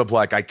that sort of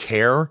like, I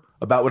care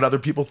about what other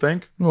people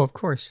think. Well, of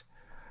course.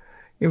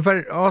 Yeah,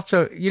 but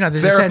also,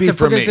 there's therapy a sense of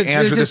for me.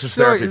 Andrew, this is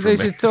therapy for me.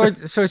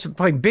 There's a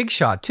playing big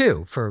shot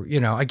too. For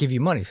I give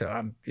you money, so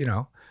I'm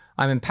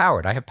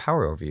empowered. I have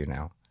power over you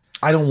now.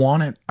 I don't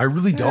want it. I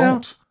really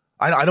don't.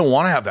 I don't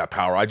want to have that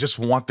power. I just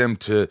want them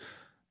to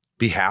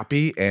be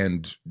happy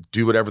and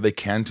do whatever they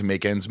can to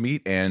make ends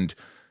meet and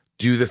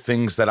do the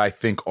things that I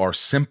think are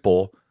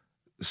simple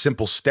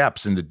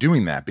steps into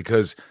doing that.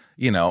 Because,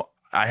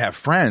 I have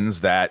friends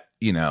that,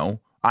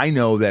 I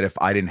know that if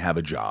I didn't have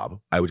a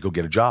job, I would go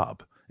get a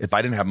job. If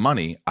I didn't have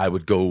money, I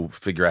would go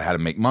figure out how to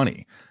make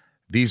money.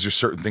 These are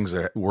certain things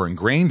that were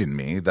ingrained in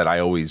me that I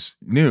always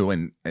knew.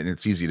 And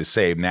it's easy to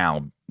say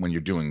now when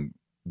you're doing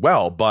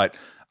well, but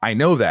I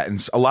know that.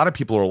 And a lot of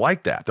people are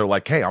like that. They're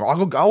like, hey,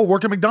 I'll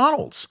work at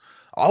McDonald's.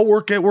 I'll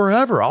work at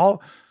wherever.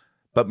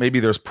 But maybe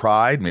there's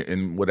pride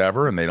in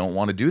whatever, and they don't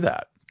want to do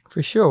that.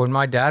 For sure. When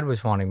my dad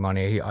was wanting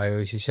money, I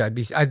always used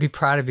to say, I'd be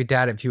proud of your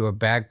dad if you were a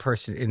bag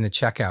person in the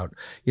checkout,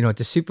 at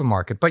the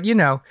supermarket. But,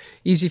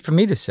 easy for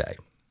me to say.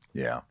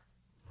 Yeah,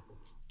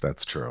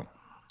 that's true.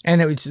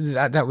 And it was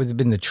that would have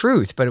been the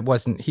truth, but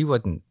he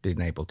wasn't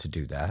being able to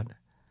do that.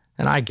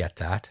 And I get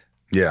that.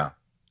 Yeah.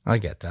 I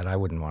get that. I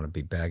wouldn't want to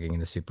be bagging in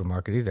the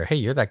supermarket either. Hey,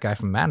 you're that guy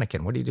from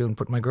Mannequin. What are you doing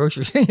putting my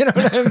groceries in? You know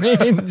what I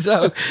mean?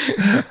 So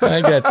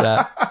I get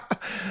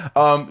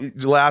that.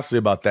 Lastly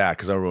about that,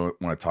 because I really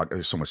want to talk,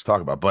 there's so much to talk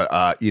about, but,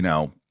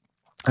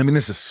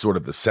 this is sort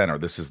of the center.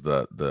 This is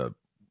the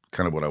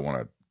kind of what I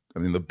want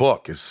to, the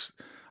book is,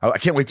 I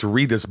can't wait to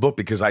read this book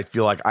because I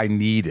feel like I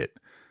need it.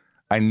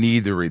 I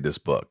need to read this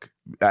book,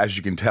 as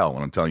you can tell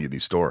when I'm telling you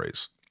these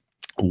stories.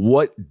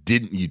 What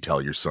didn't you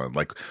tell your son?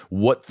 Like,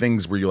 what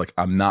things were you like,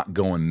 I'm not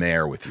going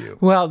there with you?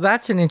 Well,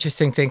 that's an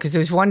interesting thing because there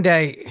was one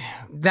day,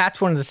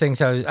 that's one of the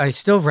things I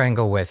still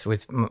wrangle with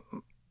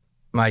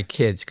my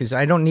kids because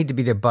I don't need to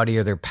be their buddy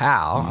or their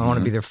pal. Mm-hmm. I want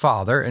to be their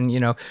father, and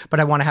but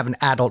I want to have an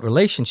adult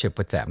relationship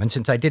with them. And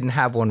since I didn't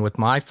have one with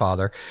my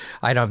father,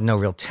 I don't have no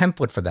real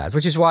template for that.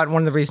 Which is why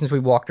one of the reasons we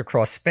walked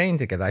across Spain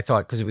together. I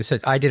thought because it was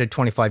I did it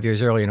 25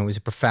 years early, and it was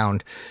a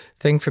profound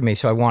thing for me.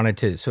 So I wanted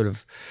to sort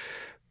of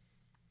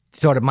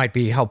thought it might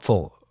be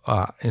helpful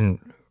in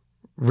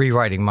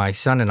rewriting my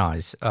son and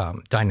I's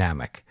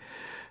dynamic.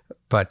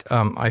 But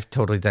I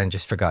totally then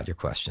just forgot your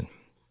question.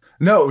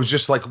 No, it was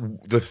just like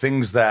the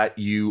things that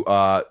you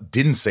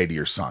didn't say to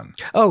your son.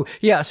 Oh,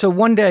 yeah. So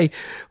one day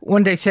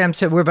Sam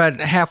said, we're about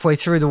halfway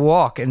through the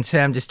walk, and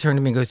Sam just turned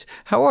to me and goes,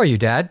 "How are you,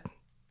 Dad?"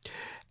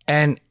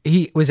 And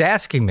he was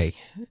asking me,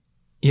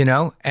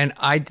 and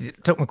I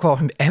don't recall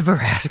him ever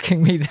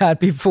asking me that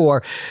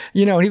before,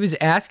 and he was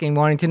asking,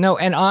 wanting to know.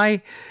 And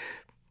I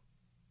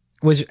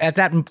was at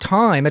that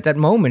time, at that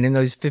moment, in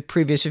those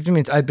previous 15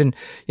 minutes, I've been,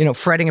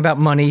 fretting about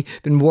money,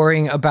 been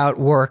worrying about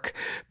work,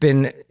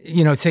 been,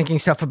 thinking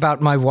stuff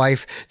about my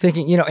wife,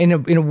 thinking, in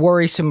a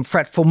worrisome,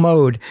 fretful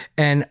mode.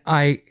 And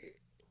I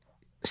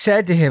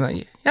said to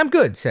him, "I'm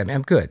good, Sammy,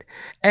 I'm good."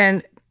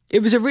 And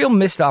it was a real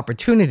missed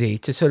opportunity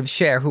to sort of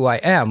share who I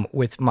am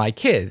with my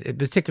kid,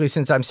 particularly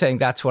since I'm saying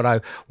that's what I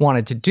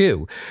wanted to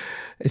do,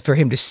 for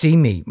him to see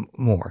me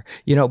more,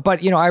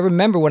 But, I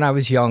remember when I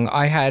was young,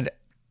 I had,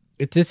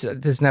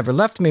 this never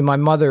left me. My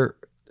mother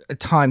at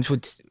times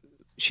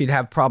she'd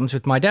have problems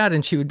with my dad,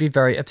 and she would be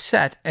very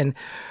upset. And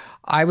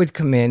I would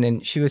come in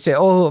and she would say,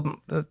 oh,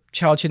 a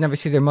child should never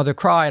see their mother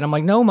cry. And I'm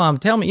like, no, Mom,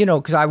 tell me,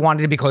 because I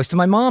wanted to be close to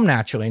my mom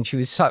naturally. And she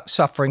was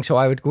suffering. So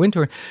I would go into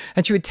her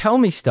and she would tell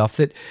me stuff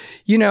that,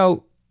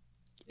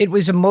 it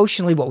was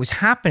emotionally what was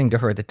happening to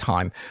her at the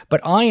time.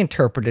 But I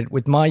interpreted it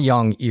with my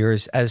young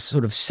ears as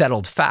sort of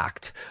settled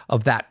fact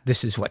of that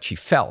this is what she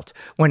felt.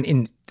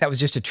 That was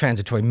just a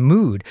transitory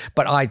mood.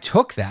 But I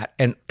took that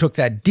and took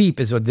that deep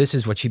as though this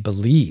is what she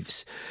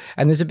believes.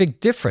 And there's a big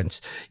difference,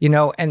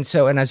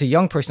 and as a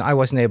young person, I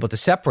wasn't able to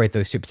separate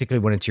those two,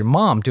 particularly when it's your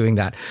mom doing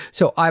that.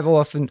 So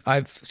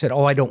I've said,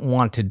 I don't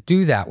want to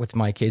do that with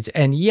my kids.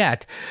 And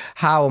yet,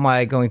 how am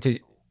I going to,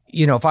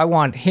 if I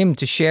want him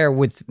to share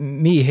with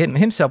me,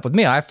 himself with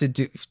me, I have to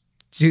do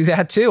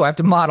that too. I have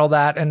to model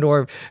that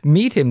or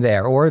meet him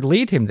there or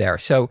lead him there.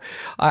 So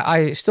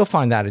I still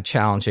find that a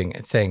challenging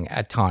thing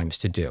at times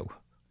to do.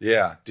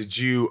 Yeah. Did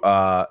you,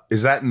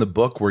 is that in the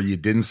book where you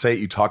didn't say it?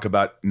 You talk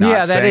about not saying it?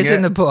 Yeah, that is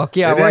in the book.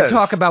 Yeah, where I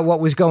talk about what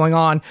was going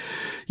on,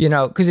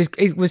 because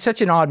it was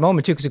such an odd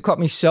moment too, because it caught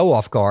me so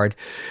off guard.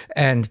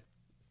 And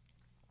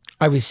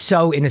I was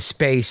so in a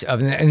space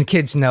of, and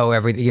kids know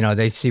everything,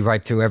 they see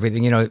right through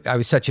everything. I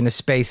was such in a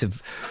space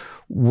of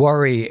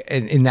worry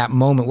in that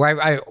moment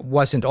where I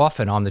wasn't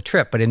often on the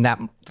trip, but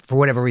for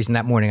whatever reason,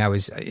 that morning I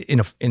was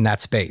in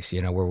that space,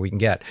 where we can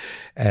get.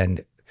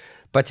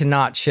 But to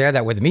not share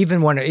that with them,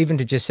 even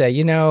to just say,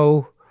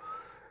 it'll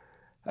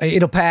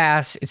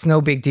pass, it's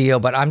no big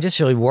deal, but I'm just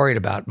really worried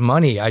about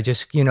money. I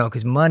just,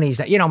 because money's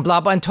not,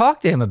 blah, blah, and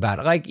talk to him about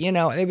it. Like,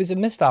 it was a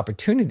missed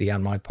opportunity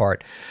on my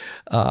part.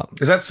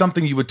 Is that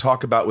something you would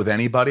talk about with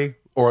anybody?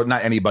 Or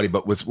not anybody,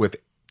 but with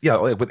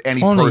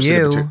any only person?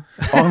 You.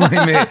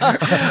 Only me.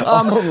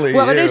 Only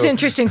well, you. It is an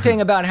interesting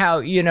thing about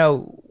how,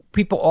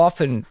 people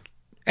often,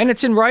 and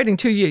it's in writing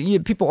too,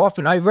 people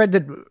often, I read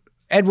that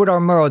Edward R.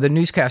 Murrow, the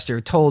newscaster,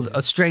 told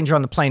a stranger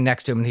on the plane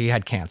next to him he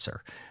had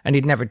cancer, and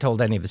he'd never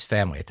told any of his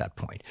family at that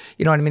point.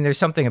 You know what I mean? There's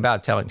something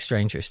about telling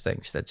strangers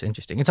things that's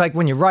interesting. It's like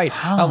when you write,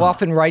 I'll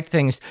often write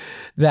things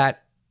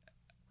that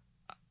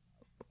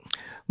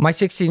my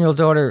 16-year-old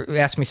daughter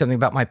asked me something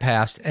about my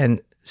past,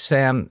 and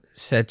Sam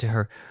said to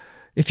her,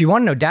 if you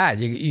want to know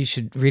Dad, you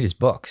should read his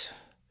books.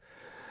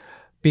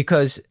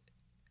 Because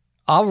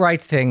I'll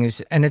write things,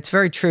 and it's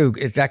very true.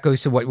 That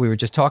goes to what we were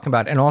just talking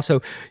about. And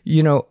also,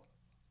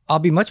 I'll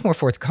be much more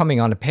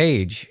forthcoming on a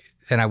page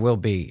than I will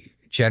be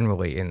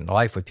generally in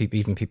life with people,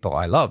 even people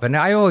I love. And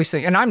I always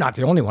think, and I'm not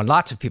the only one,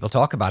 lots of people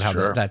talk about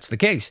how that's the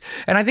case.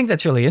 And I think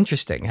that's really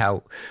interesting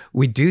how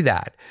we do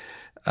that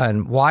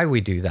and why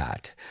we do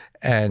that.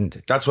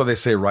 And that's why they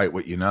say write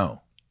what you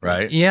know.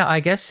 Right? Yeah,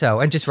 I guess so.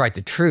 And just write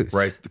the truth.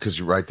 Right, because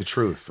you write the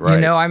truth,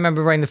 right? I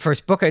remember writing the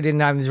first book I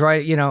was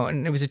writing,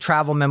 and it was a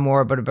travel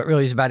memoir, but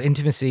really it was about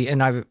intimacy.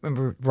 And I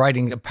remember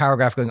writing a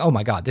paragraph going, oh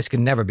my God, this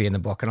can never be in the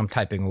book. And I'm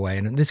typing away,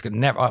 and this could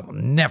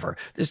never,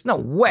 there's no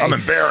way. I'm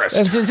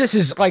embarrassed. This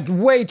is like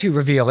way too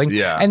revealing.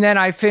 Yeah. And then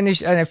I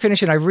finish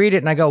and I read it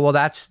and I go, well,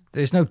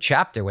 there's no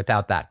chapter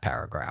without that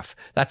paragraph.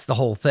 That's the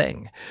whole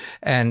thing.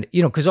 And,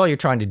 because all you're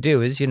trying to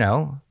do is,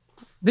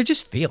 they're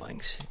just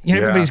feelings.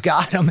 Everybody's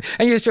got them.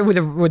 And you're just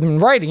with them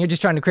writing, you're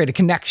just trying to create a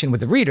connection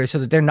with the reader so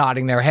that they're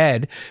nodding their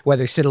head,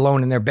 whether they sit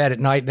alone in their bed at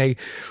night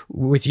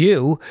with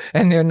you,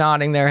 and they're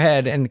nodding their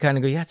head and kind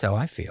of go, yeah, that's how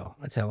I feel.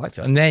 That's how I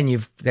feel. And then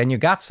you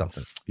got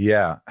something.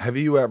 Yeah. Have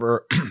you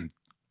ever,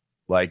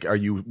 are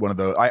you one of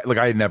those,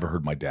 I had never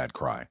heard my dad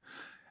cry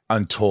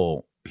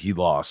until he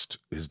lost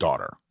his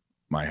daughter,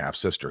 my half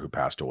sister, who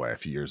passed away a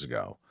few years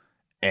ago.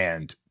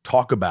 And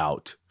talk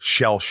about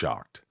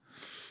shell-shocked.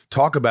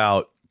 Talk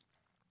about,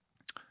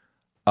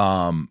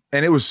 and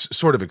it was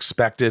sort of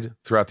expected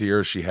throughout the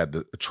years. She had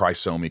the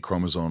trisomy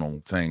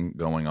chromosomal thing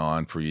going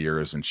on for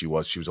years, and she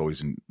was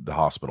always in the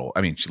hospital.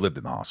 I mean, she lived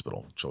in the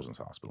hospital, Children's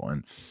Hospital,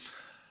 and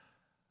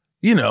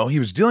he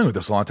was dealing with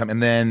this a long time.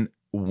 And then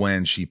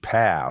when she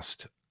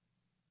passed,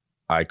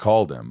 I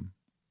called him,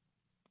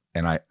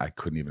 and I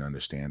couldn't even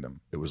understand him.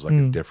 It was like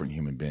a different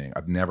human being.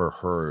 I've never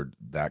heard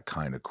that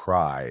kind of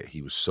cry.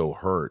 He was so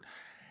hurt,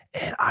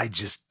 and I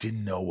just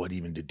didn't know what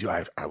even to do.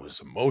 I was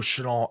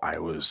emotional. I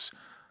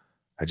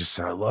just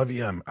said, I love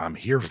you. I'm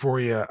here for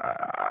you.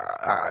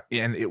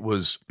 And it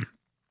was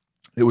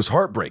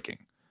heartbreaking.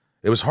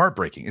 It was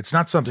heartbreaking. It's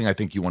not something I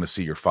think you want to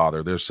see your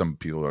father. There's some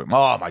people that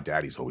are, my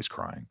daddy's always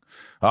crying.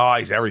 Oh,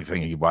 he's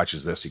everything. He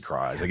watches this, he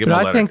cries.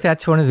 I think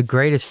that's one of the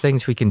greatest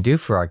things we can do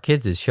for our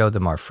kids is show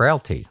them our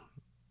frailty.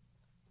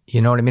 You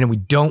know what I mean? And we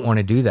don't want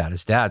to do that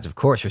as dads. Of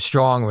course, we're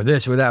strong, we're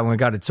this, we're that, and we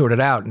got it sorted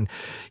out. And,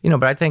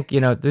 but I think,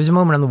 there's a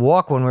moment on the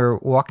walk when we were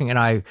walking and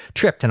I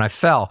tripped and I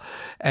fell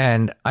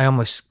and I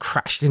almost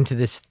crashed into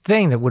this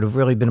thing that would have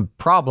really been a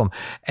problem.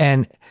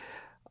 And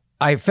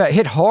I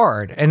hit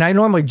hard, and I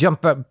normally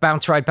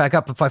bounce right back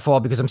up if I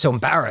fall because I'm so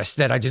embarrassed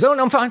that I just, oh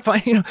no, I'm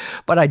fine,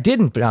 But I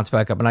didn't bounce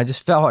back up, and I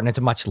just fell, and it's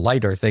a much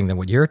lighter thing than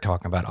what you're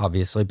talking about,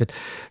 obviously. But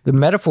the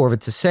metaphor of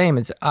it's the same.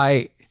 It's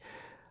I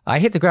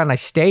hit the ground and I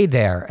stayed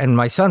there, and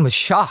my son was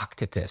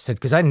shocked at this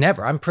because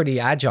I'm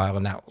pretty agile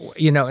in that,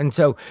 and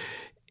so,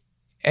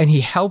 and he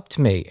helped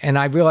me, and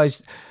I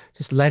realized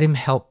Just let him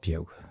help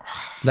you.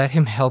 Let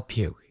him help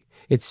you.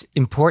 It's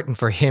important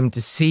for him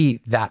to see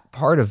that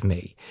part of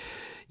me.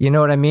 You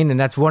know what I mean? And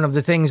that's one of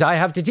the things I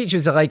have to teach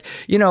is that, like,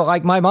 you know,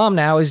 like my mom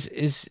now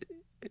is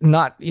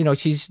not, you know,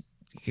 she's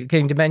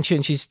getting dementia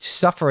and she's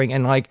suffering,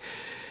 and like,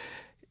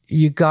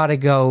 you got to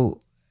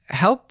go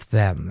help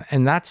them.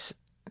 And that's,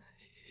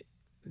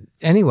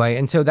 anyway,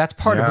 and so that's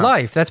part of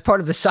life. That's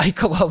part of the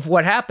cycle of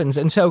what happens.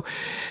 And so,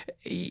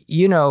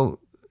 you know,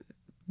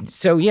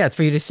 so yeah,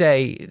 for you to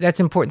say that's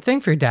an important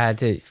thing for your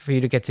dad for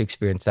you to get to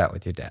experience that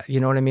with your dad.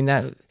 You know what I mean?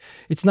 That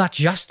it's not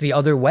just the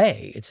other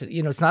way. It's,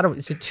 you know,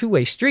 it's a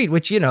two-way street,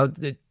 which, you know,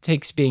 it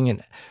takes being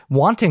and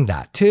wanting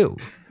that too.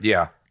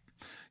 Yeah.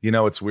 You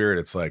know, it's weird.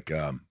 It's like,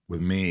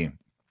 with me,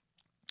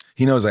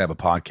 he knows I have a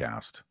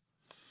podcast,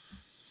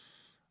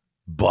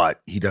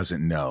 but he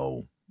doesn't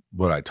know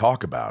what I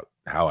talk about,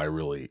 how I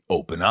really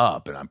open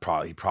up. And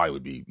he probably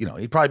would be, you know,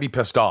 he'd probably be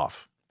pissed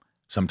off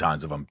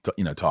sometimes if I'm,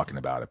 you know, talking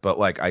about it. But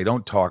like, I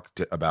don't talk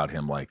about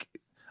him. Like,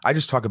 I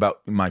just talk about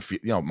my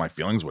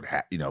feelings with,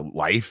 you know,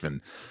 life. And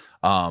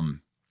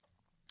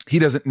he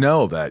doesn't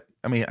know that.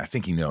 I mean, I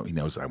think he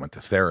knows that I went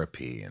to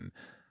therapy,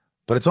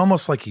 but it's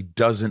almost like he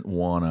doesn't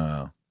want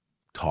to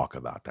talk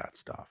about that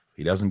stuff.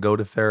 He doesn't go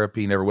to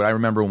therapy. Never would. I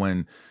remember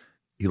when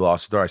he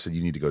lost his daughter, I said,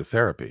 you need to go to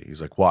therapy.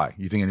 He's like, why?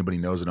 You think anybody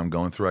knows what I'm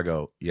going through? I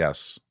go,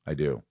 yes, I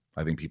do.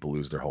 I think people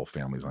lose their whole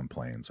families on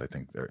planes. I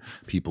think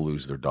people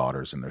lose their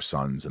daughters and their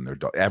sons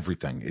and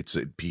everything.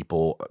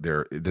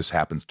 This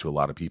happens to a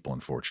lot of people,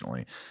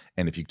 unfortunately.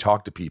 And if you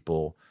talk to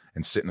people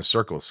and sit in a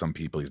circle with some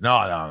people, he's no,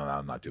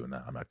 I'm not doing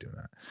that. I'm not doing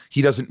that.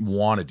 He doesn't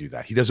want to do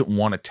that. He doesn't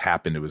want to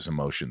tap into his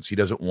emotions. He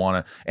doesn't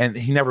want to, and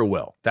he never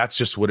will. That's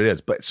just what it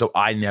is. But so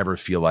I never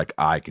feel like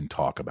I can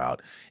talk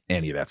about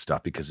any of that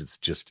stuff because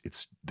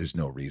there's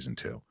no reason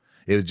to.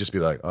 It would just be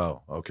like,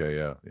 oh, okay,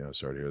 yeah,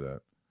 sorry to hear that.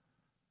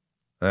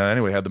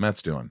 Anyway, how'd the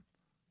Mets doing?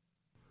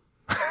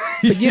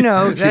 But you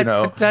know,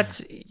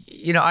 that's,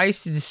 you know, I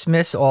used to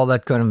dismiss all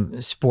that kind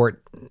of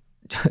sport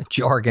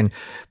jargon,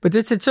 but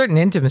it's a certain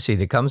intimacy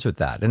that comes with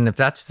that. And if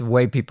that's the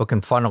way people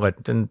can funnel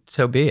it, then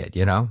so be it,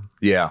 you know?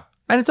 Yeah.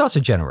 And it's also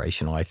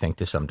generational, I think,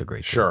 to some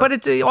degree. Sure. But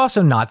it's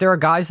also not. There are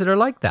guys that are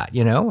like that,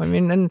 you know? I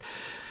mean, and,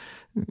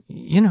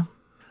 you know.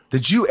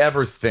 Did you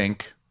ever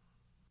think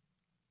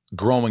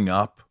growing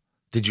up,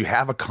 did you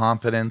have a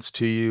confidence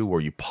to you?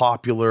 Were you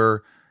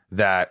popular?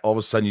 That all of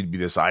a sudden you'd be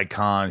this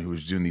icon who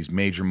was doing these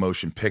major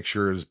motion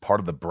pictures, part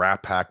of the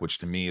Brat Pack, which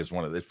to me is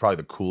it's probably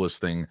the coolest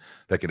thing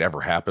that could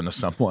ever happen to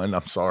someone.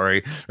 I'm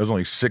sorry. There's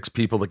only 6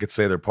 people that could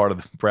say they're part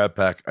of the Brat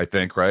Pack, I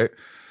think, right?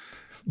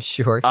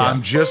 Sure. Yeah.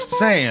 I'm just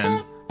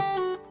saying.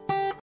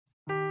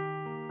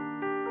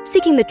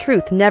 Seeking the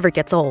truth never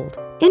gets old.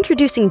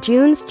 Introducing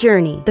June's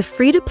Journey, the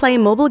free-to-play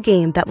mobile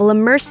game that will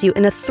immerse you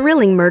in a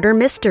thrilling murder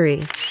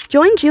mystery.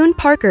 Join June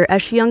Parker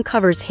as she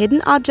uncovers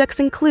hidden objects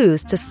and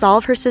clues to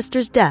solve her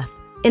sister's death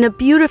in a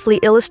beautifully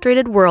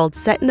illustrated world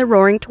set in the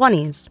Roaring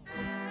 20s.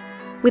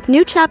 With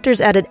new chapters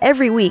added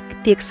every week,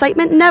 the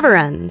excitement never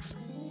ends.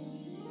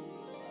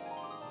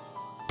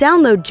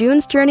 Download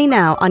June's Journey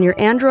now on your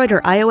Android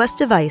or iOS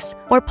device,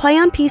 or play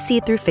on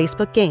PC through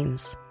Facebook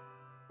Games.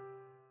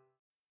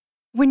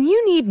 When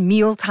you need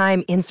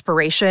mealtime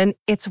inspiration,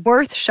 it's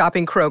worth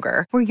shopping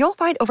Kroger, where you'll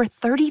find over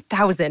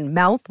 30,000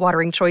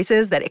 mouth-watering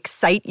choices that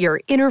excite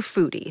your inner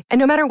foodie. And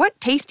no matter what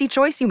tasty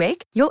choice you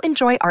make, you'll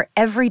enjoy our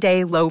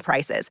everyday low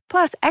prices,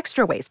 plus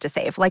extra ways to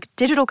save, like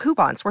digital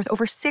coupons worth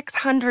over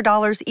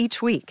 $600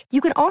 each week. You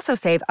can also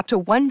save up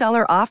to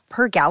 $1 off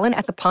per gallon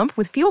at the pump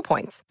with fuel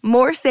points.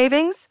 More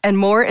savings and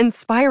more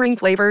inspiring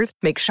flavors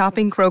make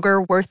shopping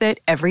Kroger worth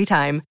it every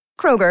time.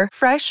 Kroger,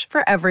 fresh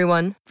for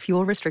everyone.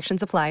 Fuel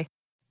restrictions apply.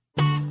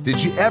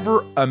 Did you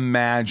ever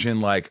imagine,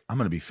 like, I'm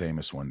going to be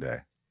famous one day?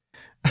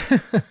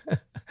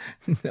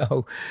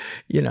 No,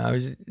 you know,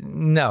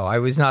 I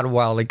was not a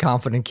wildly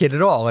confident kid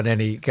at all in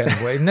any kind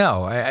of way.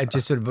 No, I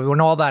just sort of, when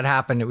all that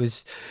happened, it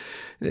was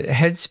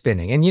head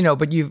spinning. And, you know,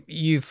 but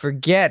you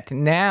forget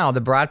now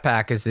the Brat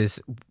Pack is this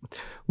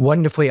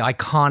wonderfully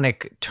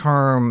iconic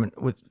term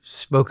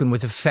spoken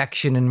with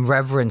affection and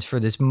reverence for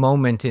this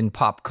moment in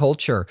pop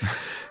culture.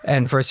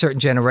 And for a certain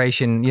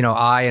generation, you know,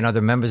 I and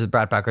other members of the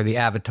Brat Pack are the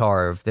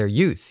avatar of their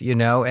youth, you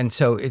know? And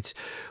so it's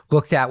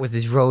looked at with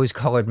these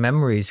rose-colored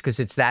memories because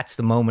that's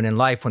the moment in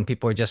life when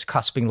people are just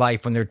cusping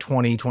life, when they're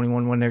 20,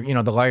 21, when they're, you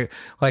know, the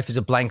life is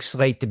a blank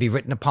slate to be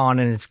written upon,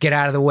 and it's get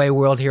out of the way,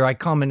 world, here I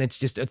come. And it's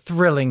just a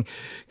thrilling,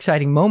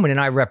 exciting moment. And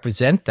I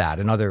represent that,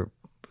 and other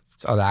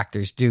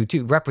actors do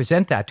too,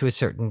 represent that to a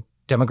certain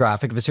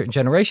demographic of a certain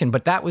generation.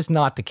 But that was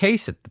not the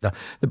case at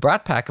the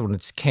Brat Pack when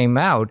it came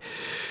out.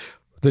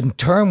 The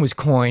term was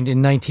coined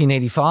in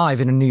 1985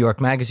 in a New York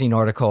Magazine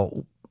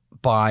article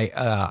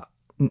by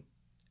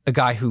a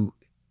guy who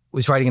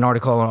was writing an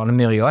article on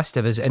Emilio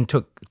Estevez and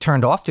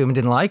turned off to him and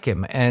didn't like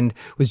him and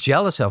was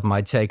jealous of him,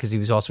 I'd say, because he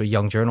was also a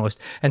young journalist.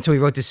 And so he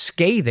wrote this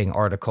scathing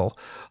article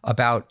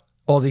about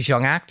all these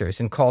young actors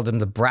and called them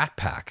the Brat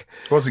Pack.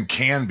 It wasn't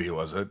Canby,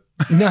 was it?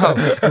 No,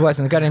 it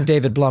wasn't. A guy named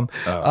David Blum.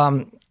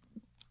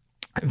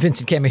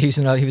 Vincent Canby, he was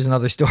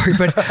another story.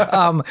 But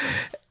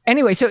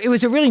Anyway, so it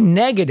was a really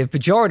negative,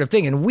 pejorative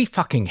thing, and we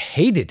fucking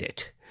hated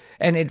it.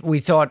 And we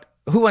thought,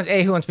 who wants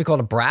to be called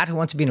a brat? Who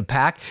wants to be in a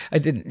pack?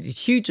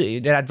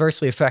 It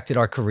adversely affected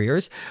our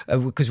careers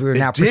because we were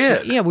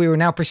we were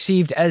now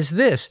perceived as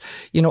this.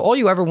 All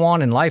you ever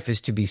want in life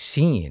is to be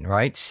seen,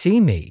 right? See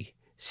me.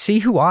 See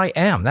who I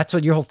am. That's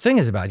what your whole thing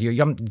is about.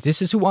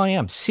 This is who I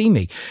am. See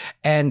me.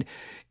 And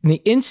in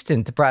the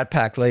instant the Brat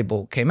Pack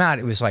label came out,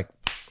 it was like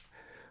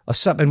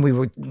and we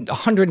were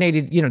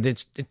 180,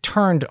 it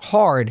turned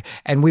hard,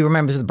 and we were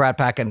members of the Brat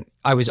Pack, and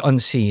I was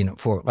unseen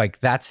for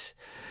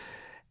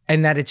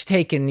and that it's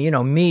taken,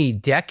 me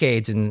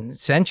decades and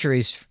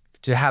centuries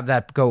to have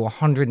that go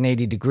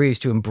 180 degrees,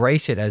 to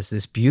embrace it as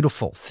this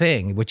beautiful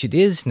thing, which it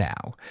is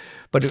now.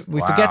 But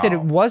we forget that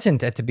it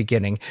wasn't at the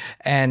beginning.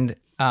 And,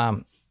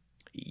 I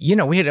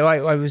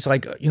was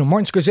like,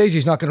 Martin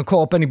Scorsese's not going to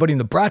call up anybody in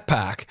the Brat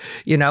Pack,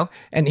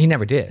 and he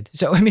never did.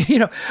 So,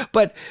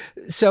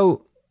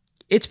 so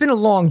it's been a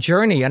long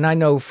journey. And I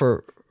know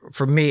for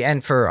me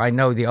and I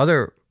know the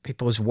other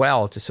people as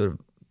well, to sort of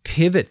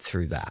pivot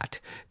through that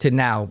to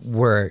now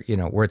where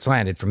it's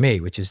landed for me,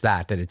 which is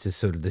that it's a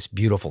sort of this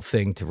beautiful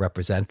thing to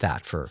represent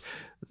that for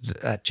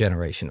that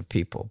generation of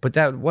people. But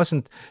that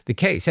wasn't the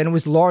case. And it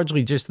was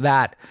largely just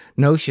that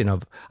notion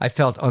of, I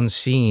felt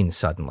unseen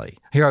suddenly.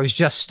 Here I was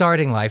just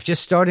starting life,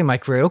 just starting my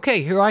career.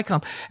 Okay, here I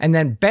come. And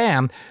then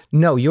bam,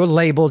 no, you're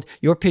labeled,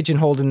 you're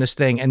pigeonholed in this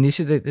thing, and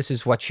this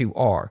is what you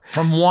are.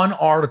 From one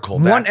article,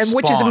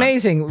 which is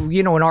amazing,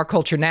 in our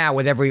culture now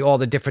with all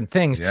the different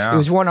things. Yeah. It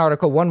was one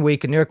article, 1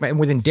 week in New York, and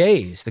within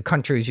days, the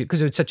country,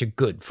 because it's such a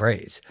good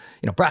phrase,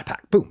 Brat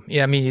Pack, boom.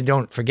 Yeah, you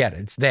don't forget it.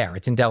 It's there.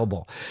 It's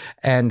indelible.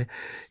 And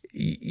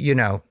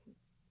and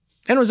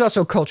it was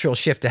also a cultural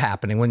shift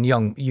happening when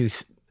young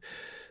youth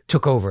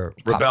took over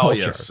pop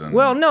rebellious culture.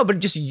 Well, no, but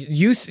just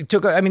youth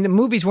took. The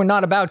movies were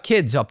not about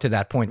kids up to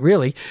that point,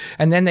 really.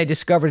 And then they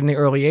discovered in the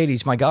early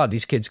 80s, my God,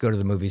 these kids go to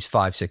the movies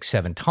 5, 6,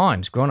 7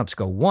 times. Grown-ups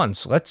go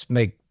once. Let's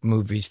make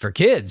movies for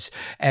kids.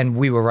 And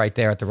we were right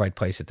there at the right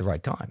place at the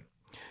right time.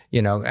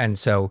 And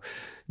so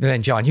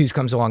then John Hughes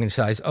comes along and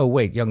says, oh,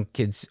 wait, young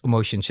kids'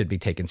 emotions should be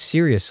taken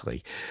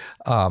seriously.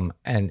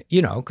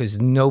 Because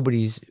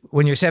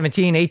when you're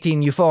 17,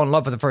 18, you fall in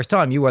love for the first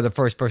time, you are the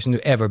first person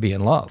to ever be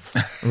in love,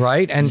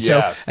 right? And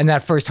yes. And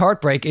that first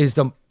heartbreak is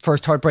the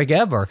first heartbreak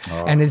ever.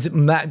 Oh. And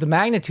the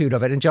magnitude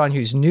of it, and John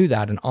Hughes knew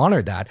that and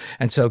honored that.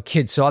 And so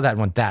kids saw that and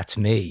went, that's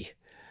me,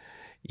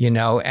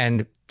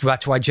 and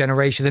that's why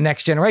the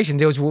next generation,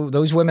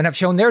 those women have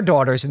shown their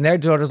daughters, and their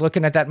daughters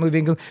looking at that movie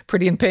and going,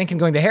 Pretty in Pink, and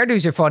going, the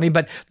hairdos are funny,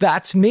 but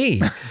that's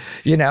me,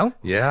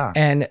 Yeah.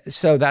 And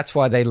so that's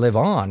why they live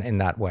on in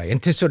that way.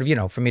 And to sort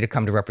of, for me to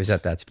come to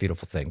represent that's a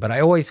beautiful thing. But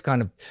I always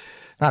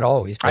not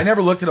always. I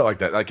never looked at it like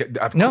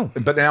that. No.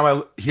 But now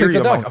I hear you,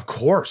 I'm like, of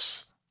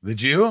course.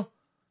 Did you?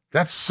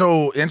 That's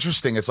so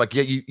interesting. It's like,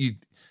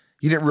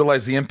 you didn't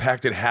realize the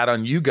impact it had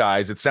on you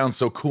guys. It sounds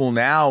so cool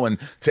now, and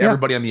to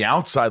everybody on the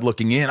outside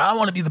looking in, I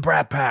want to be the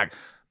Brat Pack.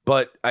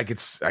 But I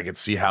could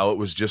see how it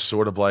was just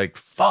sort of like,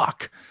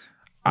 fuck,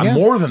 I'm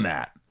more than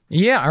that.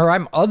 Yeah, or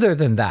I'm other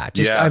than that.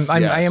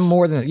 I am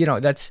more than,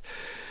 that's,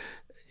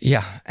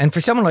 And for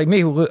someone like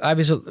me, I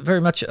was very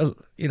much, a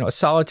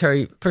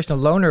solitary person, a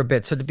loner a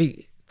bit. So to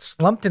be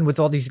slumped in with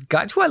all these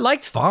guys who I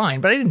liked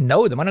fine, but I didn't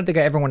know them. I don't think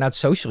I ever went out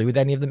socially with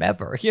any of them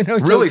ever.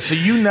 Really? So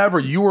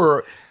you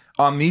were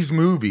on these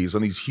movies,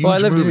 on these huge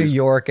movies. Well, I lived in New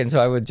York, and so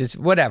I would just,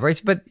 whatever.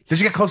 But did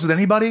you get close with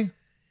anybody?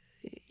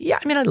 Yeah,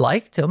 I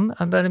liked them,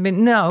 but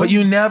no. But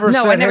you never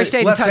said, I never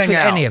stayed in touch with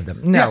any of them.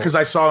 No. Yeah, because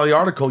I saw the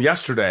article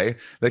yesterday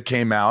that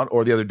came out,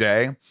 or the other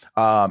day,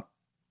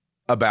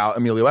 about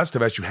Emilio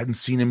Estevez. You hadn't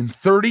seen him in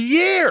 30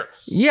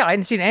 years. Yeah, I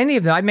hadn't seen any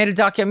of them. I made a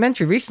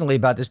documentary recently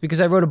about this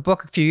because I wrote a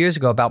book a few years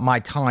ago about my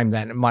time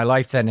then, my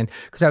life then, and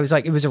because I was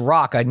like, it was a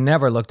rock I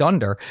never looked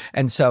under,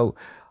 and so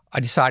I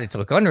decided to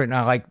look under it,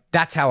 and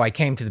that's how I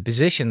came to the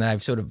position that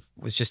I've sort of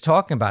was just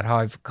talking about, how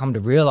I've come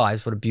to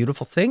realize what a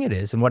beautiful thing it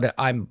is, and what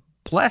I'm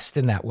blessed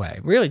in that way,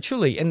 really,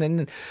 truly. And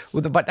then,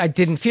 but I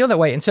didn't feel that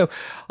way, and so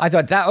I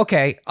thought that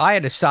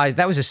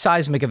that was a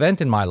seismic event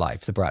in my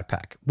life, the Brat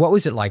Pack. What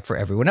was it like for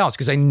everyone else?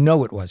 Because I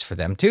know it was for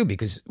them too,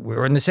 because we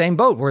were in the same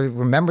boat. We're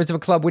members of a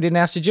club we didn't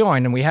ask to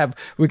join, and we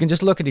can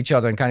just look at each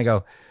other and kind of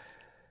go,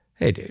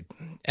 hey, dude.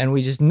 And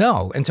we just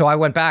know. And so I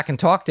went back and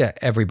talked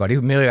to everybody who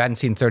Emilio hadn't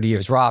seen in 30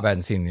 years. Rob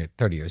hadn't seen in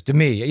 30 years. To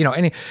me,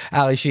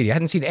 Ali Sheedy, I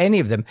hadn't seen any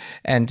of them.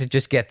 And to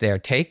just get their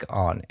take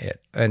on it.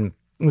 And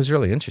it was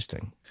really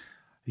interesting.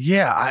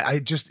 Yeah. I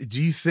just,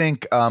 do you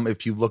think,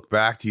 if you look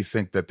back, do you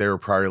think that they were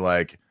probably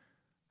like,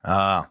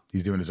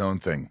 he's doing his own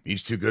thing.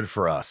 He's too good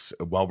for us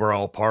while we're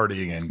all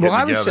partying and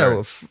getting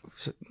together.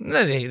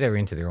 They're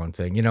into their own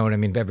thing. You know what I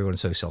mean? Everyone's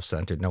so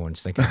self-centered. No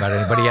one's thinking about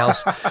anybody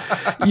else,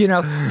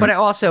 but I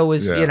also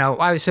was,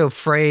 I was so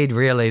afraid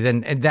really.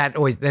 Then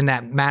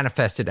that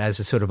manifested as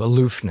a sort of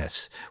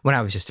aloofness when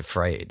I was just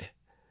afraid.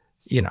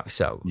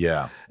 So.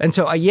 Yeah. And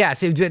so,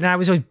 yes, and I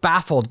was always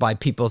baffled by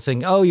people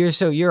thinking, oh,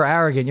 you're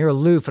arrogant, you're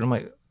aloof. And I'm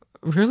like,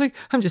 really?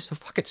 I'm just so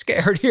fucking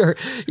scared here.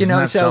 Isn't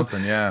that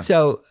something? Yeah.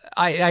 So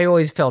I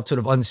always felt sort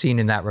of unseen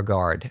in that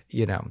regard,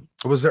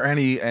 Was there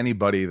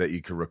anybody that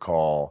you could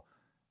recall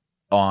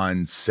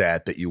on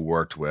set that you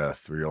worked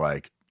with where you're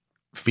like,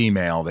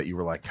 female, that you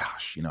were like,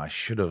 gosh, I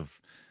should have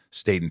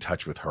stayed in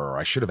touch with her. Or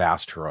I should have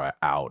asked her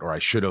out, or I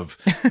should have,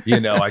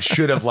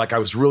 I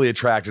was really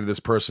attracted to this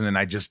person and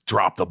I just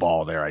dropped the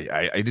ball there.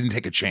 I didn't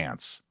take a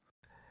chance.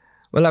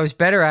 Well, I was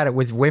better at it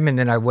with women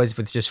than I was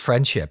with just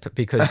friendship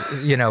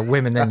because,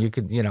 women, then you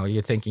could,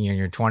 you're thinking in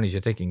your 20s,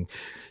 you're thinking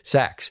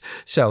sex.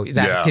 So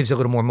that gives a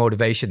little more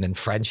motivation than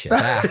friendship.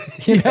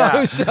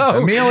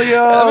 So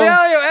Emilio,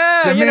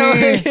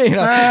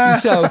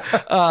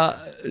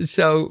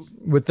 So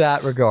with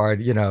that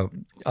regard,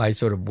 I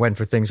sort of went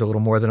for things a little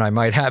more than I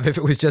might have if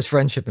it was just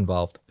friendship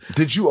involved.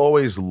 Did you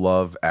always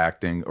love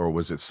acting, or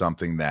was it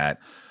something that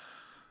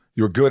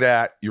you were good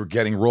at, you were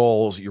getting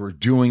roles, you were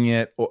doing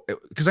it?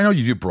 Because I know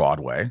you do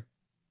Broadway,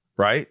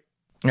 right?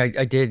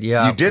 I did,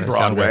 yeah. You did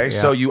Broadway,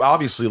 so you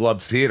obviously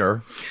loved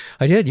theater.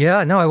 I did,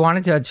 yeah. No, I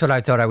wanted to. That's what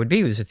I thought I would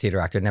be, was a theater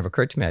actor. It never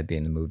occurred to me I'd be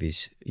in the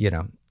movies,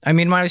 I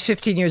mean, when I was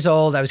 15 years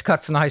old, I was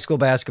cut from the high school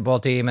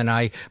basketball team, and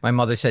my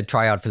mother said,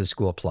 try out for the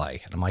school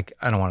play. And I'm like,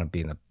 I don't want to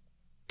be in the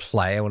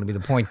play. I want to be the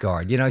point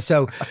guard,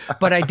 So,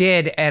 but I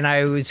did, and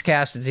I was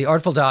cast as the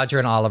Artful Dodger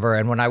in Oliver.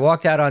 And when I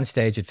walked out on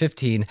stage at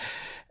 15,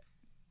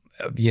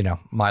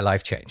 my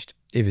life changed.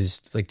 It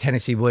was like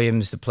Tennessee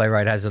Williams, the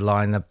playwright, has a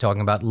line up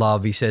talking about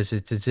love. He says,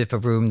 it's as if a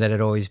room that had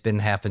always been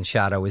half in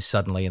shadow is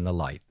suddenly in the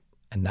light.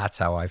 And that's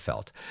how I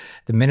felt.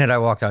 The minute I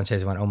walked on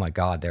stage, I went, oh my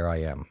God, there I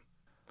am.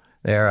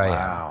 There I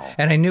am.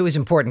 And I knew it was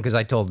important because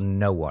I told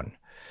no one.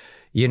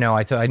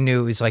 I knew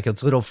it was like a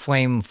little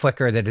flame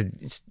flicker that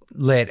had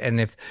lit,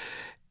 and if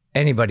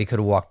anybody could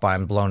have walked by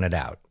and blown it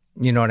out.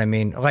 You know what I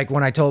mean? Like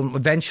when I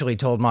eventually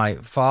told my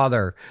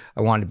father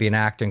I wanted to be an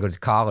actor and go to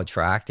college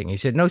for acting, he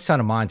said, no son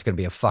of mine's going to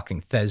be a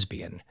fucking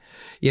thespian.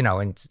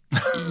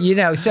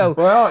 So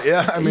well,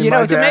 yeah, I mean,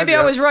 so maybe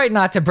I was right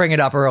not to bring it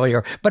up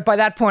earlier, but by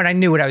that point I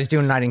knew what I was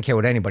doing and I didn't care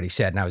what anybody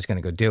said, and I was going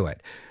to go do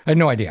it. I had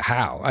no idea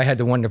how. I had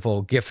the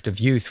wonderful gift of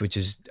youth, which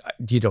is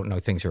you don't know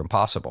things are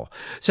impossible.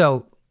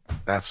 So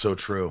that's so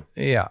true.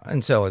 Yeah,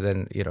 and so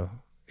then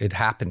it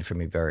happened for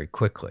me very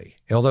quickly,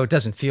 although it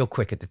doesn't feel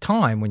quick at the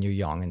time when you're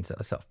young and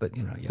stuff. But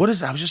what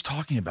is that? I was just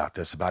talking about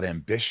about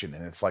ambition,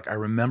 and it's like I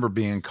remember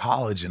being in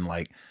college and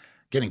like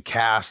getting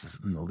cast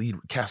in the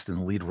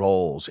lead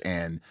roles,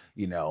 and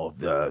all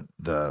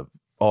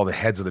the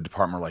heads of the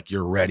department are like,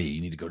 "You're ready.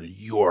 You need to go to New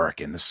York."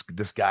 And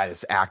this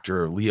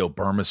actor Leo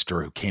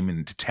Burmester, who came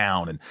into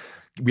town, and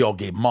we all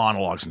gave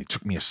monologues, and he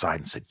took me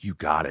aside and said, "You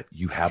got it.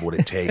 You have what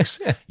it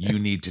takes. You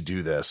need to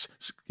do this.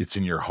 It's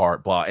in your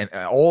heart." Blah, and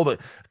all the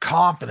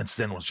confidence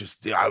then was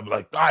just, I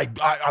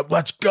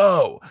let's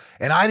go.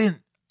 And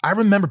I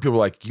remember people were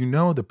like,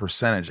 the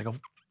percentage. I go,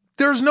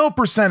 there's no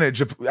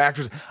percentage of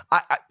actors.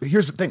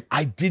 Here's the thing.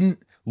 I didn't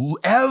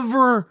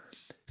ever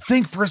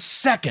think for a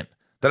second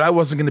that I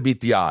wasn't going to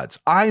beat the odds.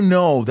 I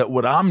know that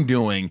what I'm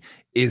doing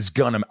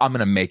I'm going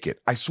to make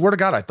it. I swear to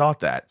God, I thought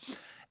that.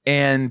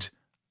 And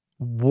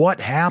what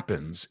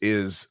happens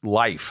is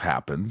life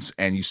happens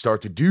and you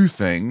start to do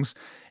things.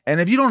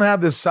 And if you don't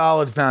have this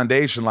solid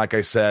foundation, like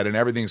I said, and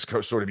everything's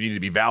sort of, you need to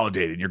be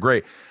validated and you're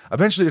great,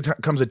 eventually there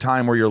comes a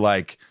time where you're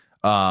like,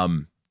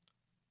 I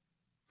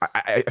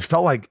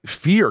felt like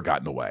fear got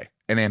in the way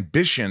and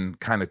ambition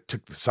kind of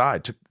took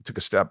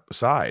a step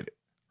aside.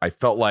 I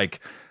felt like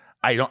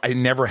I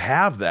never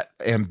have that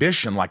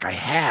ambition like I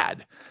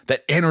had,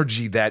 that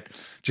energy, that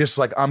just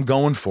like I'm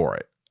going for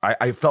it.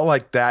 I felt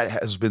like that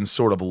has been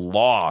sort of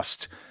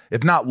lost.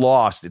 If not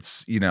lost,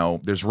 it's,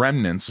 there's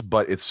remnants,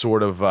 but it's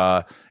sort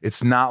of,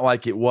 it's not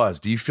like it was.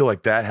 Do you feel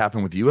like that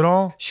happened with you at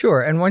all?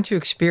 Sure. And once you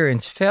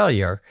experience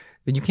failure,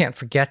 then you can't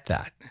forget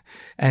that.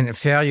 And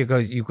failure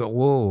you go,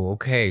 whoa,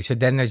 okay. So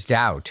then there's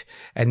doubt.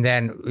 And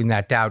then in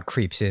that doubt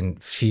creeps in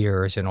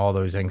fears and all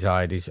those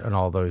anxieties and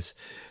all those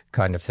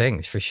kind of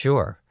things, for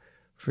sure.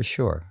 For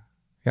sure.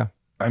 Yeah.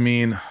 I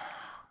mean,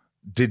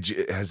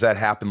 has that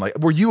happened? Like,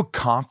 were you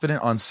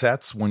confident on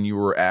sets when you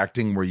were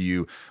acting? Were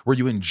you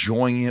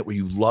enjoying it? Were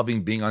you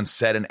loving being on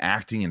set and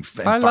acting?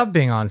 I love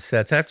being on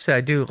sets. I have to say,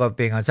 I do love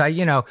being on set.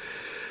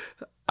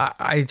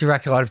 I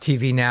direct a lot of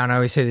TV now, and I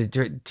always say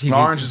that TV...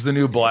 Orange is the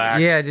new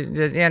black. Yeah,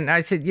 and I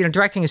said,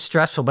 directing is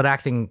stressful, but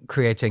acting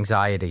creates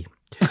anxiety.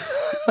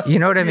 You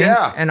know what I mean?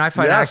 Yeah. And I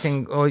find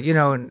acting,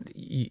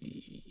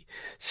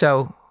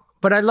 so...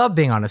 But I love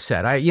being on a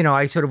set.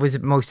 I sort of was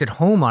most at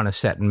home on a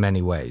set in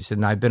many ways,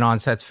 and I've been on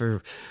sets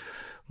since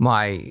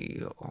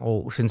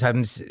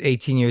I'm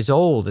 18 years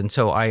old, and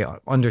so I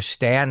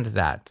understand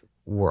that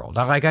world.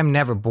 I'm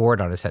never bored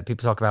on a set.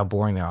 People talk about how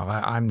boring they are.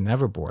 I'm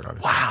never bored on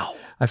a set. Wow.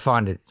 I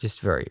find it just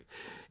very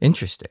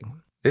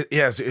interesting.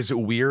 Is it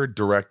weird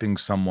directing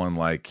someone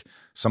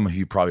who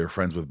you probably were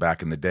friends with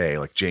back in the day,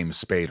 like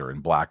James Spader in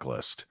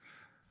Blacklist?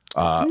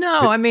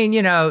 No, I mean,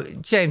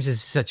 James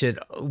is such a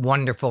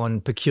wonderful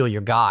and peculiar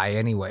guy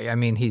anyway. I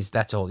mean, he's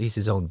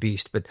his own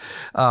beast, but,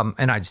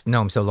 and I just know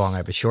him so long, I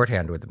have a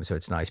shorthand with him, so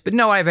it's nice. But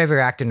no, I have every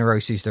actor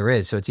neuroses there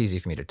is, so it's easy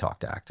for me to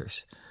talk to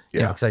actors,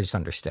 because I just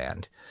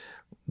understand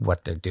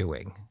what they're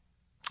doing.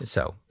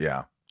 So.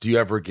 Yeah. Do you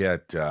ever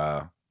get,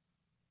 have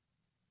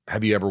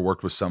you ever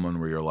worked with someone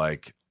where you're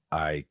like,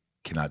 I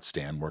cannot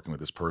stand working with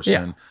this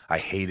person. Yeah. I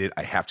hate it.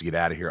 I have to get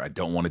out of here. I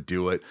don't want to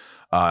do it.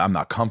 I'm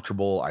not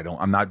comfortable.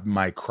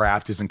 My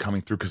craft isn't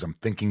coming through because I'm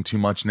thinking too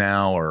much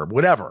now or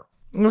whatever.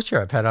 Well,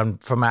 sure. I've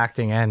had from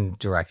acting and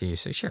directing. You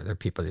say, sure, there are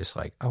people just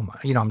like, oh my,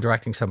 I'm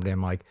directing somebody.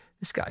 I'm like,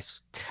 this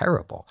guy's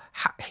terrible.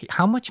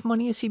 How much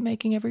money is he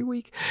making every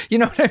week? You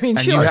know what I mean?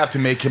 And sure. you have to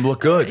make him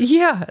look good.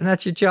 Yeah, and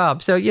that's your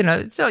job. So,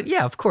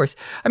 yeah, of course.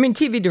 I mean,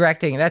 TV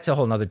directing, that's a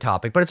whole nother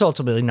topic, but it's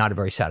ultimately not a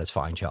very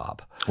satisfying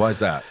job. Why is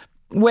that?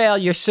 Well,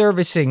 you're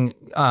servicing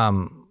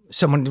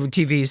someone.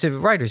 TV is a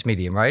writer's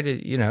medium,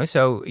 right?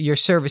 So you're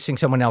servicing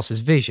someone else's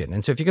vision.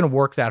 And so if you're going to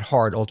work that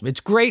hard, ultimately,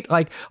 it's great.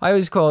 Like I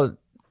always call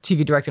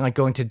TV directing like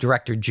going to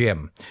director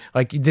gym.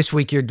 Like this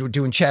week you're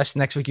doing chest,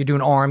 next week you're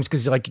doing arms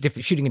because like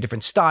shooting in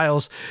different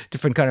styles,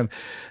 different kind of,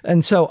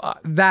 and so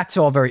that's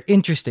all very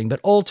interesting.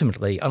 But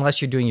ultimately,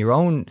 unless you're doing your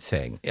own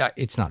thing,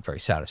 it's not very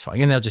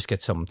satisfying. And they'll just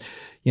get someone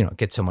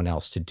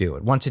else to do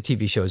it. Once a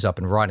TV show is up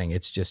and running,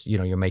 it's just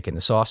you're making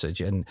the sausage.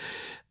 And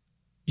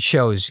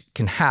shows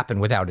can happen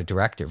without a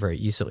director very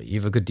easily. You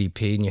have a good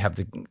DP and you have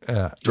the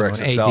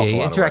directs an itself AD, a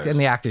lot of ways. and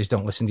the actors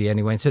don't listen to you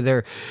anyway. And so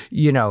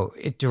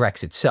it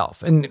directs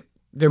itself. And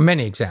there are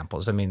many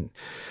examples,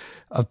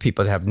 of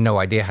people that have no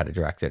idea how to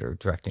direct it or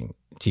directing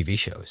TV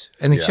shows.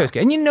 And the shows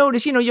good. And you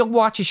notice, you'll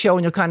watch a show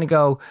and you'll kind of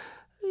go,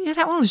 yeah,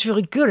 that one was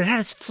really good. It had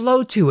its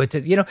flow to it,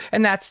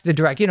 and that's the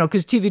direct,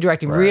 because TV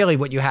directing, really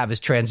what you have is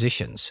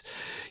transitions,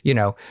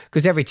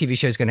 because every TV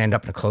show is going to end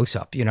up in a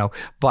close-up,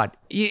 but,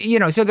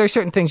 so there are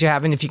certain things you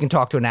have, and if you can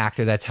talk to an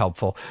actor, that's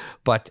helpful.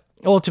 But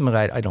ultimately,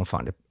 I don't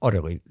find it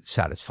utterly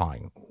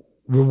satisfying,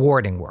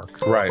 rewarding work.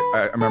 Right.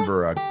 I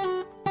remember...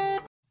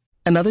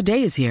 Another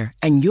day is here,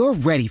 and you're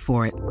ready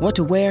for it. What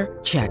to wear?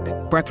 Check.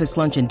 Breakfast,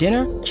 lunch, and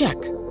dinner? Check.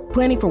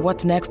 Planning for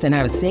what's next and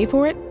how to save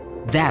for it?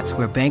 That's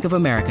where Bank of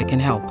America can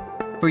help.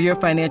 For your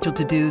financial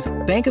to-dos,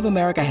 Bank of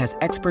America has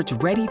experts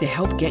ready to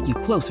help get you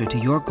closer to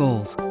your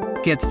goals.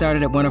 Get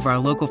started at one of our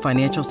local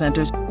financial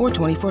centers or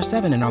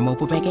 24/7 in our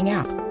mobile banking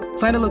app.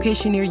 Find a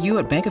location near you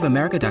at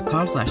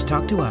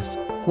bankofamerica.com/talktous.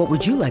 What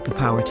would you like the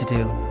power to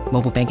do?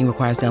 Mobile banking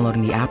requires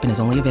downloading the app and is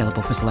only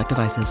available for select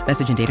devices.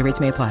 Message and data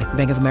rates may apply.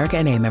 Bank of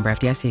America NA, member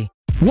FDIC.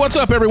 What's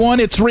up, everyone?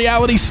 It's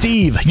Reality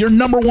Steve, your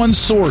number one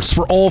source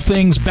for all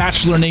things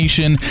Bachelor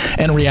Nation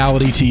and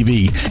reality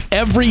TV.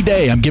 Every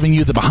day, I'm giving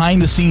you the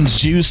behind-the-scenes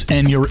juice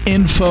and your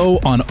info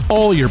on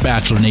all your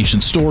Bachelor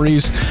Nation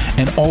stories,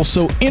 and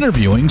also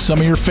interviewing some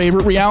of your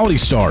favorite reality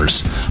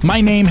stars.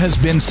 My name has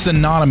been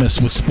synonymous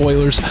with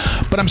spoilers,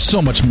 but I'm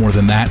so much more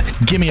than that.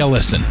 Give me a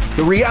listen.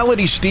 The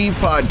Reality Steve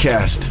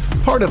Podcast,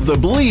 part of the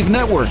Believe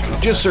Network.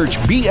 Just search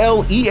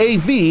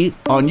BLEAV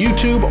on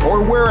YouTube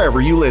or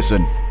wherever you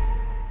listen.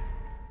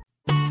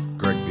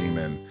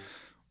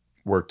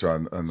 Worked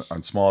on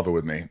Smallville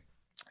with me,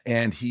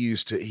 and he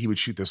would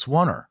shoot this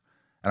oneer,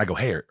 and I go,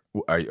 hey,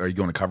 are you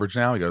going to coverage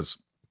now? He goes,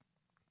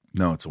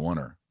 no, it's a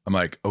oneer. I'm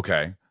like,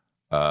 okay.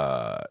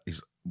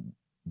 He's,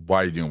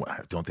 why are you doing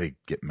what? Don't they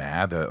get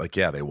mad? They're like,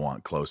 yeah, they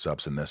want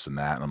close-ups and this and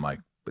that. And I'm like,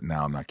 but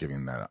now I'm not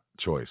giving that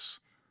choice.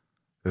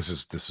 This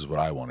is what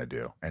I want to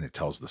do. And it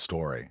tells the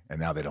story. And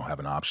now they don't have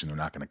an option. They're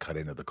not going to cut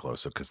into the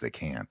close-up because they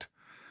can't.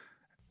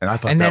 And I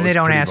thought, and then they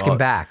don't pretty ask him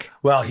back.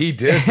 Well, he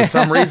did for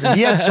some reason.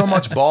 He had so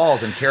much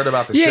balls and cared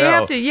about the show. You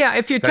have to. Yeah,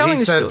 if you're telling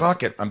he said,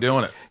 "Fuck it, I'm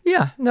doing it."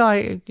 Yeah, no,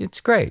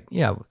 it's great.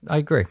 Yeah, I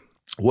agree.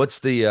 What's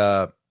the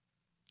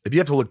if you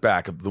have to look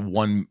back at the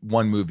one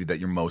movie that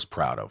you're most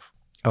proud of?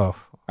 Oh,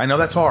 I know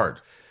that's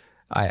hard.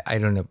 I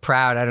don't know.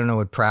 Proud. I don't know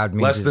what proud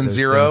means. Less than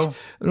zero?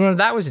 No,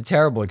 that was a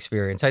terrible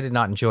experience. I did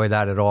not enjoy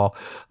that at all.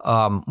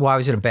 I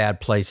was in a bad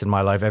place in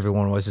my life.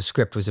 Everyone was. The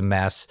script was a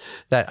mess.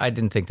 That I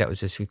didn't think that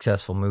was a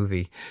successful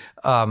movie.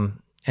 And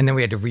then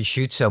we had to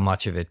reshoot so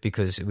much of it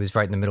because it was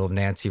right in the middle of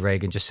Nancy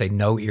Reagan just say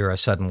no era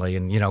suddenly.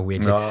 And, we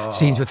had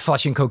scenes with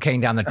flushing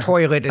cocaine down the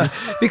toilet. And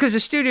because the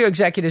studio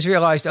executives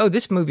realized,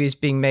 this movie is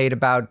being made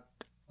about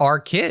our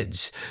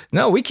kids.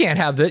 No, we can't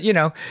have that,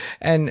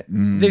 and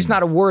there's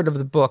not a word of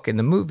the book in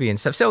the movie and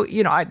stuff. So,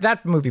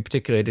 that movie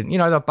particularly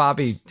didn't, I thought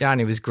Bobby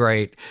Downey was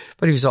great,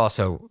 but he was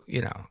also,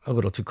 a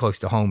little too close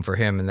to home for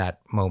him in that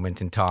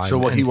moment in time.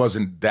 So he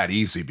wasn't that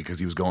easy because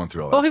he was going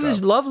through all that stuff. Well, he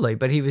was lovely,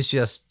 but he was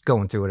just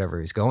going through whatever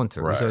he was going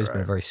through. He's always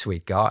been a very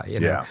sweet guy,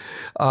 Yeah.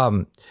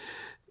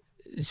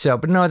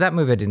 But no, that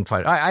movie I didn't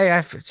find. I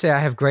have to say I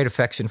have great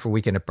affection for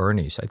Weekend at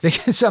Bernie's. I think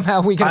somehow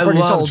Weekend at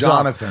Bernie's holds up. I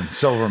love Jonathan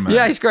Silverman.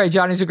 Yeah, he's great.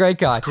 Johnny's a great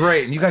guy. He's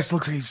great. And you guys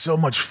look like he's so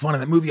much fun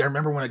in that movie. I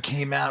remember when it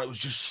came out, it was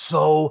just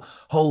so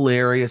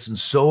hilarious and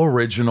so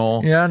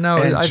original. Yeah, no,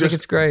 I think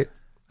it's great.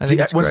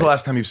 When's the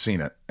last time you've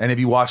seen it? And have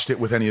you watched it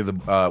with any of the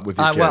with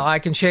your kid? Well, I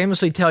can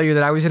shamelessly tell you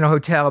that I was in a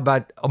hotel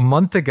about a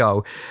month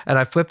ago, and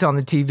I flipped on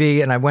the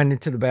TV, and I went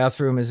into the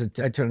bathroom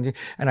I turned,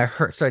 and I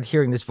started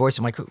hearing this voice.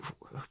 I'm like,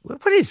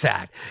 what is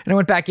that? And I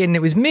went back in and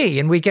it was me.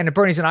 And Weekend at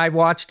Bernie's, and I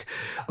watched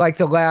like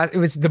it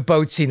was the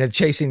boat scene of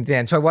chasing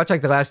Dan. So I watched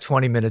like the last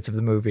 20 minutes of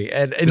the movie.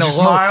 And Did you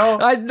smile?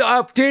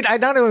 Dude, I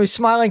not only was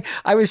smiling,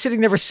 I was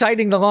sitting there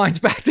reciting the lines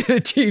back to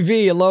the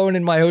TV alone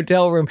in my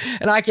hotel room.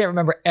 And I can't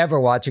remember ever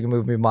watching a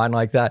movie of mine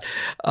like that,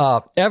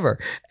 ever.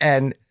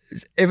 And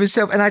it was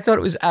and I thought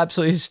it was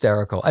absolutely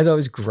hysterical. I thought it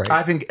was great.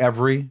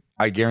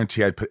 I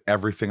guarantee I'd put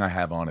everything I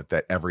have on it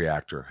that every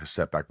actor has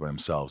sat back by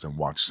themselves and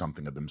watched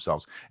something of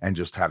themselves and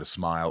just had a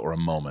smile or a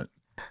moment.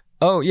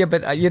 Oh, yeah,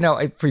 but,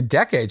 for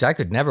decades, I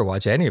could never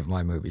watch any of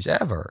my movies,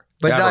 ever.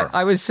 But Ever.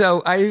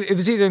 it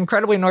was either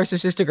incredibly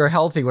narcissistic or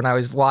healthy when I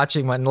was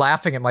watching and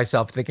laughing at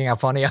myself, thinking how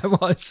funny I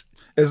was.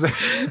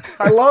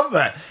 I love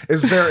that.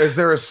 Is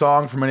there a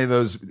song from any of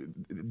those?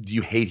 Do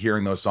you hate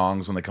hearing those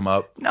songs when they come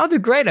up? No, they're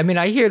great. I mean,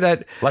 I hear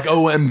that. Like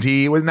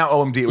OMD. Well, not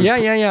OMD. It was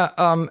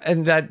Yeah.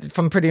 And that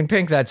from Pretty in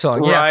Pink, that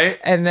song. Yeah. Right.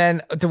 And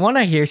then the one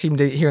I seem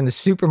to hear in the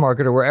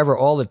supermarket or wherever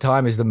all the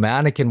time is the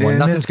Mannequin one.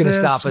 Nothing's going to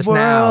stop us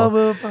now.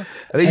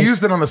 They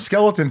used it on the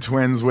Skeleton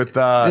Twins with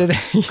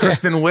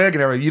Kristen Wiig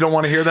and everything. You don't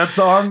want to hear that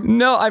song?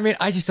 No, I mean,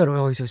 I just thought it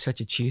always was such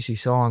a cheesy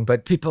song,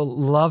 but people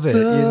love it.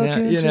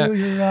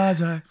 Your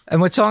eyes,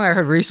 And what song I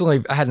heard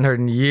recently, I hadn't heard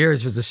in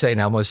years, was the St.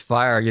 Elmo's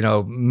Fire,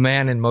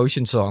 Man in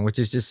Motion song, which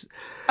is just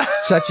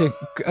such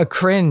a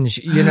cringe,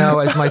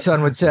 as my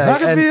son would say. I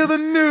can feel the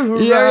new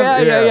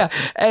Yeah.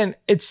 And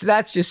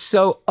that's just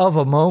so of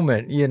a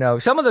moment,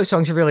 Some of those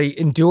songs have really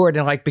endured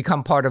and like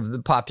become part of the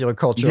popular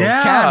cultural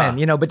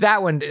canon, but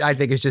that one I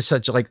think is just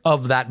such like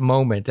of that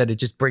moment that it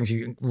just brings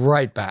you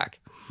right back.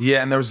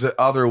 Yeah, and there was the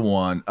other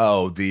one.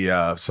 Oh, the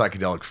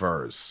Psychedelic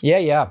Furs.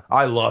 Yeah.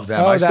 I love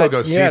them. I still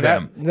go see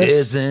them.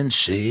 Isn't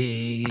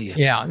she?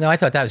 Yeah, no, I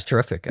thought that was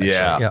terrific. Actually.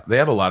 Yeah, they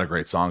have a lot of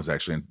great songs,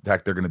 actually. In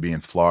fact, they're going to be in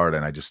Florida,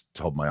 and I just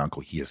told my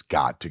uncle he has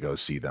got to go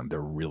see them.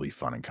 They're really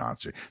fun in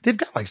concert. They've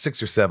got like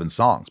 6 or 7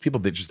 songs. People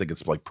they just think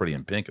it's like Pretty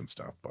in Pink and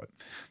stuff, but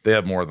they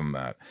have more than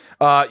that.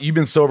 You've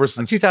been sober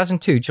since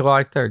 2002,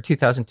 July 3rd,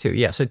 2002.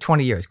 Yeah, so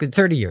 20 years, good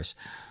 30 years.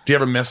 Do you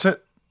ever miss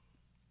it?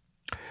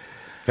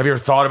 Have you ever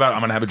thought about, I'm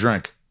going to have a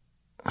drink?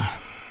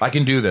 I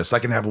can do this. I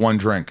can have one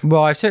drink.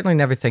 Well, I certainly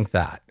never think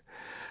that.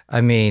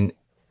 I mean,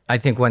 I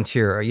think once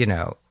you're,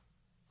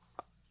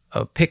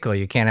 a pickle,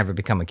 you can't ever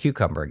become a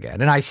cucumber again.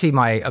 And I see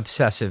my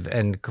obsessive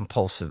and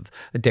compulsive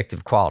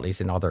addictive qualities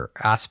in other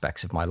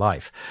aspects of my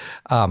life.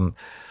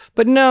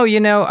 But no,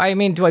 I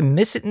mean, do I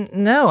miss it?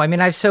 No. I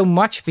mean, I have so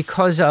much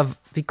because of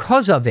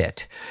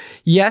it.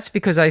 Yes,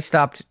 because I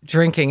stopped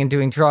drinking and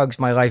doing drugs,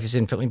 my life is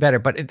infinitely better.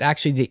 But it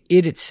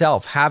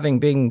itself, having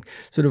been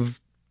sort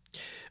of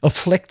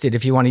afflicted,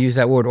 if you want to use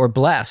that word, or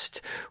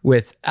blessed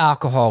with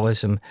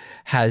alcoholism,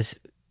 it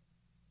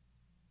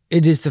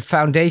is the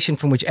foundation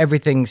from which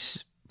everything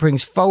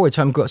brings forward.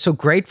 So I'm so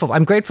grateful.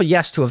 I'm grateful,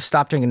 yes, to have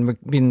stopped drinking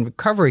and been in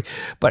recovery,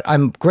 but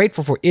I'm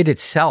grateful for it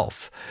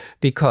itself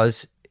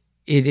because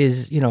it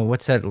is,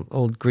 what's that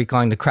old Greek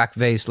line, the cracked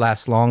vase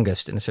lasts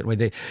longest in a certain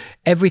way.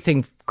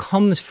 Everything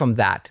comes from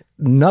that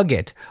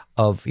nugget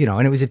of,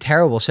 and it was a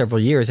terrible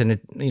several years and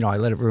I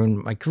let it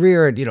ruin my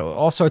career,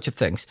 all sorts of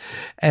things.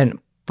 And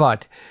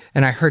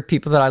I hurt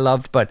people that I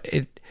loved, but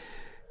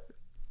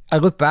I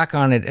look back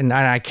on it and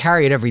I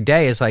carry it every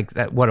day as like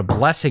that. What a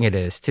blessing it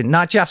is to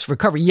not just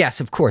recover,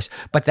 yes, of course,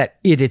 but that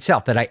it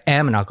itself, that I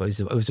am an alcoholic,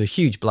 it was a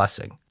huge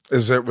blessing.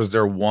 Was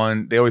there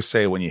one? They always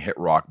say when you hit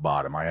rock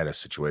bottom. I had a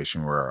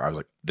situation where I was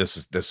like, "This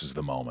is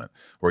the moment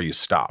where you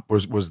stop."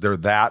 Was there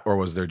that, or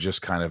was there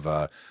just kind of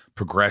a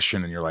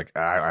progression, and you're like,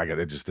 "I got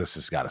it. This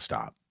has got to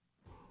stop."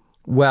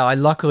 Well, I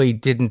luckily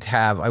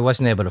I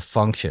wasn't able to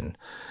function.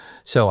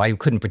 So I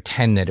couldn't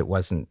pretend that it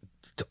wasn't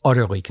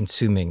utterly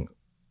consuming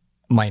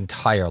my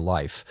entire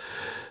life.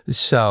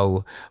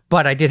 So,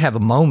 but I did have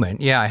a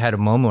moment. Yeah, I had a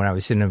moment when I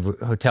was in a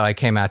hotel. I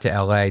came out to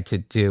LA to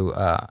do,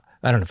 I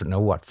don't know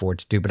what for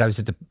to do, but I was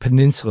at the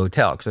Peninsula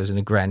Hotel because I was in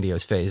a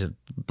grandiose phase of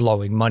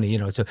blowing money,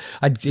 so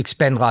I'd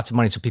expend lots of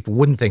money so people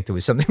wouldn't think there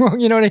was something wrong,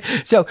 what I mean?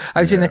 So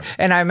I was in there,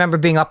 and I remember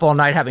being up all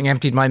night having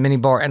emptied my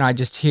minibar, and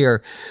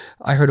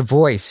I heard a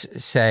voice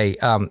say,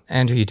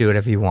 Andrew, you do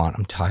whatever you want.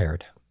 I'm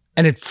tired.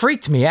 And it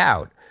freaked me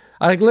out.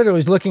 I literally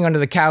was looking under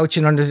the couch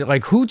and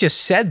who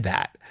just said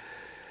that?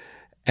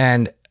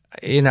 And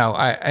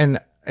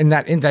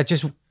that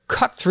just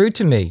cut through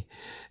to me.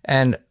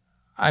 And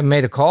I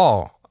made a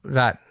call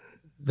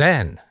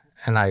and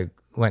I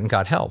went and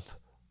got help.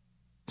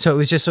 So it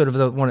was just sort of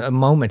a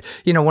moment.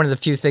 One of the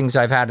few things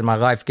I've had in my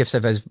life, gifts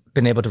I've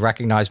been able to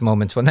recognize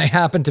moments when they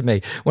happen to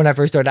me. When I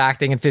first started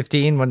acting at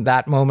 15, when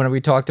that moment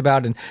we talked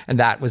about, and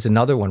that was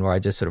another one where I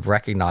just sort of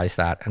recognized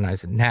that. And I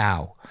said,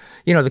 now,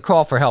 the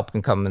call for help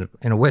can come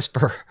in a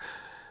whisper.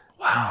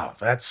 Wow,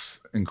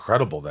 that's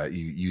incredible that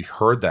you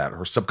heard that,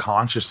 or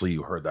subconsciously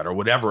you heard that, or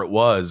whatever it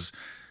was.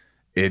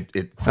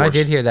 I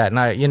did hear that, and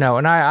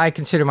I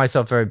consider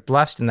myself very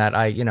blessed in that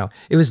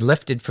it was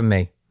lifted from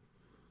me.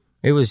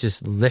 It was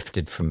just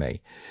lifted from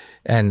me.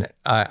 And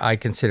I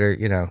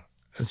consider,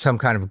 some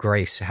kind of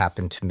grace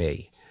happened to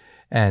me.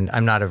 And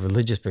I'm not a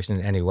religious person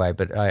in any way,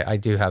 but I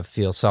do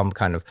feel some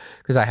kind of,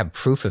 because I have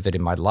proof of it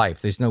in my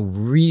life. There's no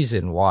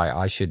reason why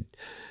I should,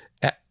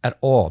 at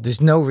all.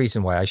 There's no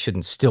reason why I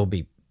shouldn't still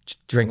be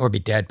drink or be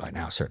dead by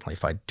now, certainly,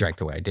 if I drank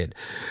the way I did.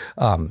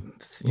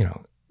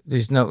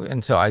 There's no,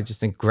 and so I just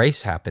think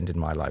grace happened in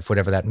my life,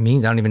 whatever that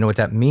means. I don't even know what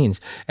that means.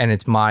 And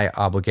it's my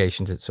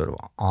obligation to sort of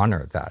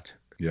honor that.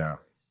 Yeah.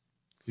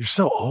 You're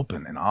so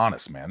open and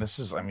honest, man. This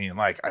is,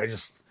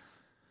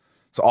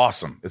 it's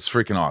awesome. It's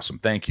freaking awesome.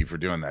 Thank you for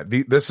doing that.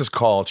 This is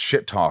called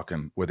Shit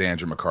Talking with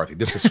Andrew McCarthy.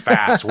 This is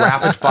fast,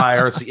 rapid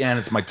fire. It's the end.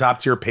 It's my top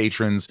tier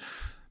patrons.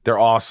 They're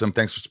awesome.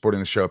 Thanks for supporting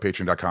the show.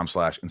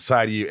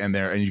 Patreon.com/inside of you. And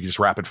you can just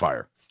rapid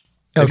fire.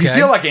 Okay. If you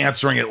feel like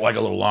answering it like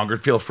a little longer,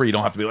 feel free. You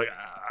don't have to be like,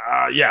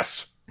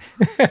 yes.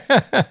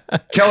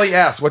 Kelly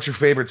S., what's your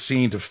favorite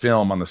scene to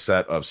film on the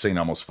set of St.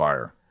 Elmo's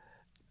Fire?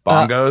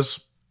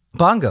 Bongos?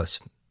 Bongos.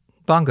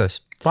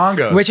 Bongos.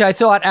 Which I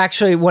thought,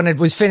 actually, when it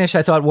was finished,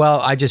 I thought,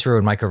 well, I just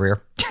ruined my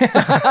career. Is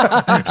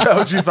that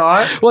what you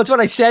thought? Well, it's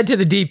what I said to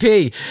the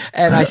DP.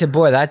 And I said,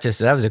 boy, that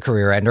was a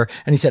career ender.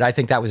 And he said, I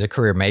think that was a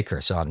career maker,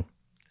 son.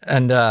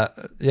 And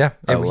he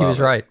was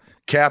right.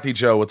 Kathy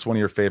Joe, what's one of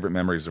your favorite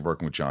memories of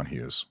working with John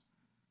Hughes?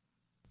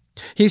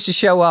 He used to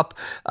show up,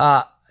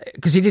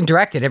 because he didn't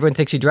direct it. Everyone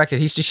thinks he directed.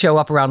 He used to show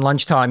up around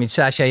lunchtime. He'd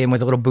sashay in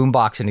with a little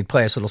boombox and he'd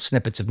play us little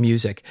snippets of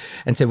music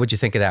and say, what'd you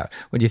think of that?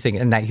 What do you think?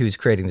 And that he was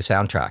creating the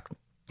soundtrack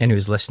and he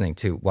was listening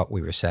to what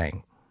we were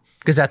saying.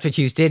 Because that's what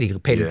Hughes did. He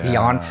paid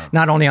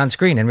not only on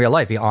screen, in real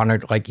life, he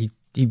honored,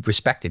 he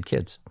respected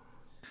kids.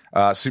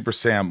 Super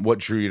Sam, what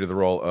drew you to the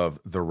role of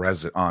The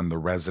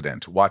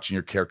Resident? Watching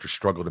your character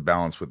struggle to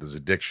balance with his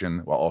addiction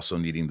while also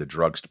needing the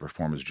drugs to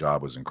perform his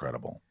job was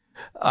incredible.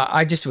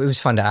 It was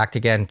fun to act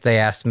again. They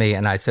asked me,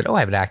 and I said, "Oh,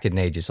 I haven't acted in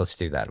ages. Let's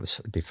do that.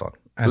 It'd be fun."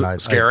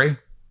 And scary?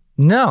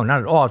 No,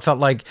 not at all. It felt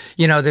like,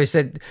 there's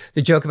the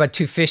joke about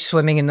two fish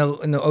swimming in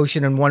the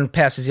ocean, and one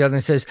passes the other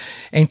and says,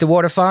 "Ain't the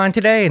water fine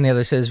today?" And the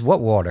other says, "What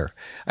water?"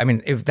 I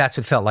mean, if that's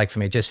what it felt like for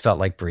me. It just felt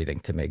like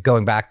breathing to me.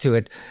 Going back to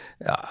it,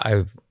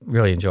 I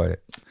really enjoyed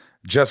it.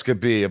 Jessica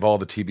B., of all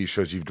the TV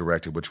shows you've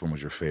directed, which one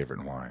was your favorite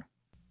and why?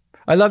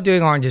 I loved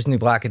doing Orange is the New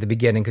Black at the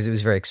beginning because it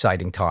was a very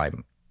exciting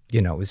time.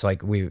 It was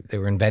like they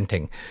were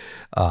inventing,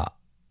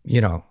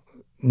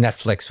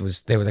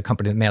 Netflix they were the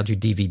company that mailed you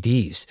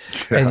DVDs.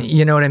 Yeah. And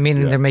you know what I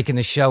mean? And they're making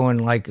the show,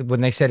 and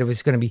when they said it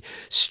was going to be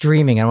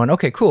streaming, I went,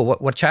 okay, cool.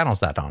 What channel is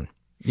that on?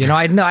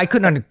 I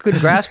couldn't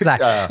grasp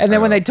that. And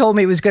then when they told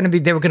me it was going to be,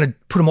 they were going to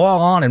put them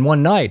all on in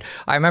one night.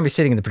 I remember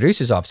sitting in the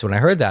producer's office when I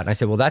heard that, and I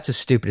said, well, that's the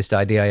stupidest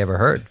idea I ever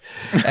heard.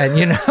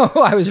 And,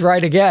 I was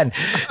right again.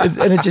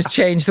 And it just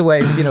changed the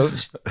way,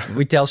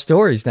 we tell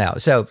stories now.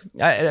 So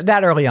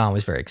that early on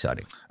was very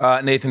exciting.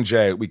 Nathan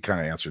J., we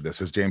kind of answered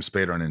this. Is James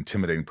Spader an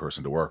intimidating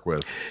person to work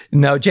with?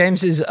 No,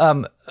 James is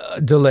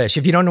delish.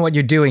 If you don't know what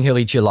you're doing, he'll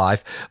eat you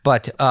alive.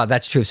 But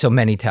that's true of so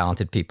many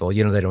talented people.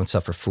 They don't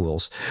suffer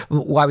fools.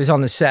 While I was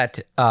on the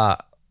set,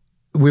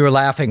 we were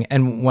laughing,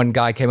 and one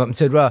guy came up and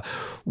said,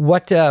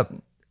 what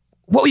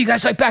were you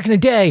guys like back in the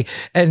day?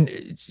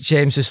 And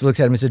James just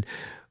looked at him and said,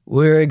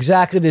 we're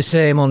exactly the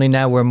same, only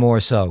now we're more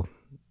so.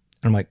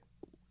 And I'm like,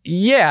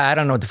 yeah, I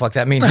don't know what the fuck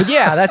that means, but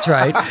yeah, that's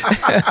right.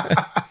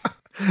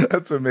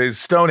 That's amazing.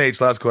 Stone Age,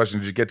 last question.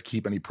 Did you get to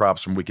keep any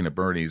props from Weekend at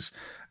Bernie's?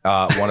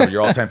 One of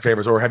your all-time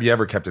favorites, or have you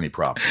ever kept any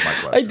props? My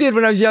question. I did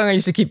when I was young. I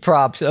used to keep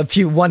props,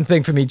 one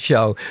thing from each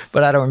show,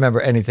 but I don't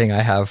remember anything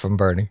I have from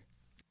Bernie.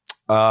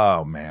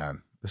 Oh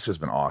man, this has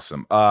been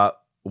awesome.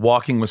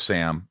 Walking with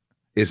Sam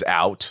is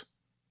out.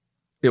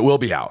 It will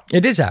be out.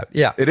 It is out.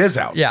 Yeah, it is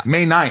out. Yeah,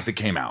 May 9th it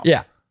came out.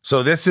 Yeah.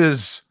 So this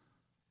is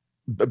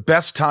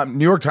New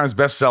York Times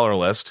bestseller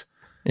list.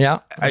 Yeah,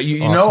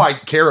 you awesome. Know I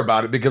care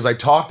about it because I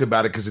talked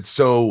about it because it's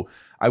so.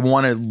 I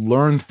want to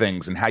learn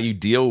things and how you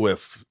deal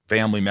with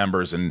family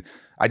members, and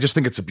I just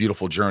think it's a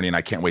beautiful journey, and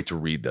I can't wait to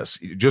read this.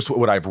 Just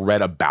what I've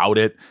read about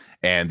it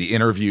and the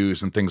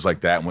interviews and things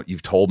like that, and what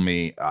you've told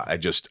me,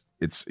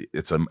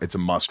 it's a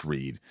must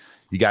read.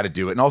 You got to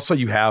do it, and also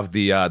you have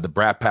the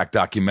Brat Pack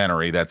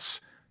documentary.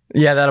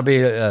 That'll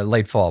be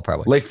late fall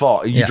probably. Late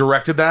fall. You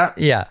directed that?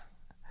 Yeah.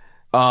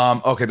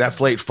 Okay,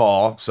 that's late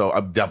fall. So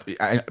I'm definitely.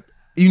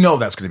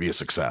 That's going to be a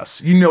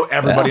success.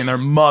 Everybody and their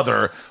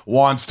mother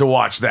wants to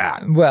watch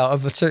that. Well,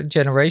 of a certain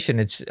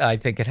generation, I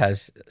think it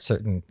has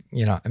certain,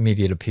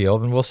 immediate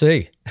appeal, and we'll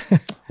see.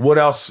 What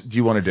else do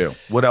you want to do?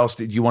 What else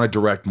do you want to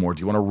direct more? Do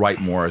you want to write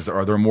more?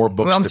 Are there more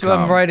books to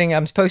come?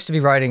 I'm supposed to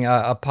be writing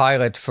a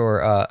pilot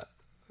for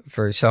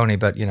Sony,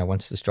 but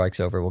once the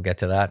strike's over, we'll get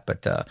to that.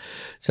 But I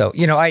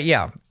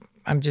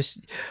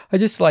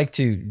just like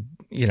to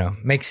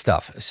make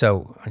stuff.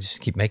 So I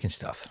just keep making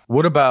stuff.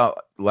 What about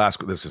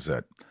this is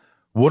it.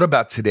 What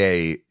about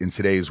today, in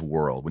today's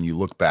world, when you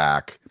look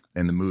back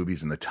and the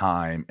movies and the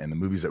time and the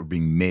movies that were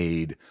being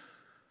made,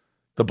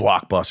 the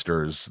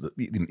blockbusters,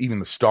 even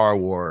the Star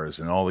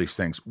Wars and all these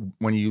things,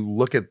 when you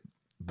look at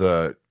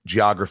the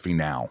geography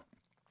now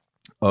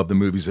of the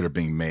movies that are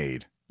being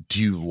made,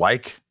 do you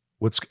like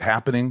what's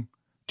happening?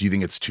 Do you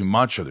think it's too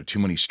much? Are there too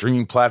many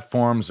streaming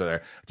platforms? Do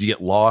you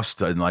get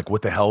lost in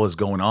what the hell is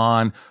going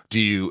on?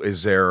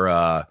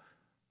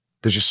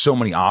 there's just so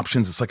many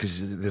options. It's like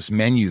this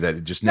menu that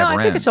it just never ends.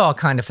 I think it's all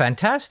kind of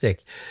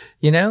fantastic.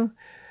 You know,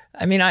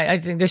 I mean, I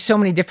think there's so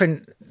many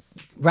different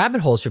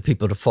rabbit holes for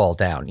people to fall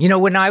down. You know,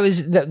 when I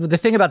was the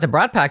thing about the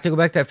Brat Pack, to go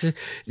back to that,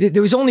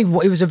 there was only,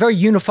 it was a very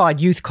unified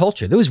youth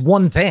culture. There was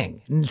one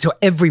thing, so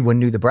everyone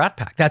knew the Brat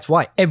Pack. That's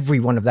why every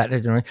one of that.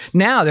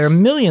 Now there are a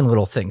million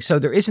little things, so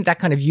there isn't that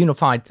kind of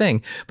unified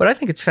thing. But I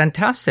think it's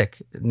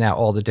fantastic now,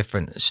 all the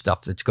different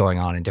stuff that's going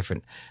on in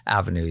different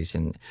avenues.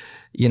 And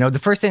you know, the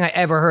first thing I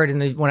ever heard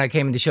when I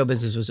came into show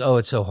business was, "Oh,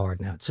 it's so hard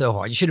now. It's so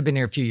hard. You should have been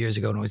here a few years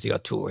ago and always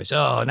got tours.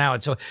 Oh, now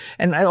it's so."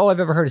 And all I've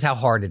ever heard is how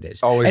hard it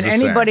is. Always and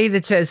anybody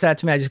that says that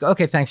to me, I just go,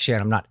 "Okay, thanks,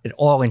 Sharon. I'm not at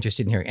all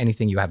interested in hearing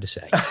anything you have to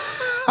say."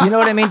 You know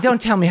what I mean?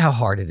 Don't tell me how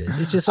hard it is.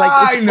 It's just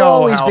like, it's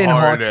always been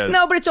hard.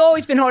 No, but it's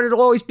always been hard.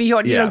 It'll always be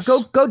hard. Yes. You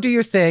know, go do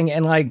your thing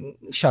and like,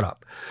 shut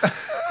up.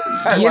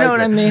 You know what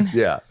I mean?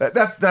 Yeah,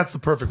 that's the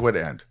perfect way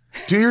to end.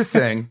 Do your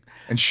thing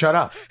and shut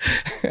up.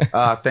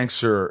 Thanks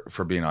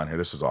for being on here.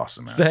 This was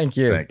awesome, man. Thank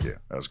you. Thank you.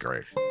 That was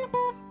great.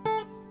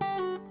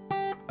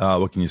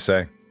 What can you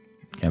say?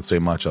 Can't say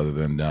much other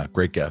than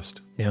great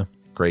guest. Yeah.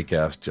 Great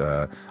guest.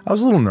 I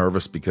was a little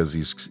nervous because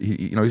he's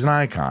an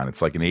icon.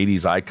 It's like an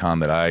 80s icon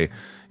that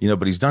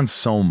but he's done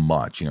so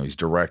much. You know, he's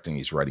directing,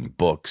 he's writing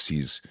books,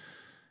 he's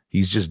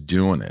just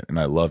doing it. And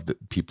I love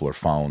that people are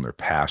following their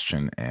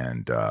passion.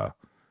 And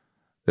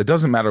it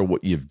doesn't matter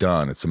what you've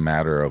done. It's a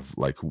matter of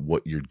like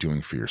what you're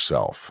doing for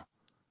yourself.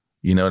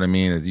 You know what I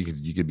mean?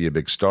 You could be a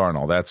big star and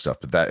all that stuff,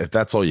 but if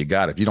that's all you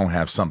got, if you don't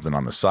have something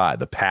on the side,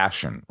 the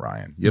passion,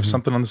 Ryan, you have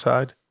something on the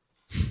side?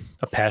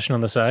 A passion on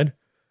the side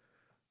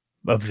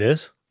of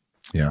this?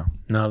 Yeah.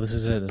 No, this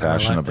is it. This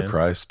Passion is of the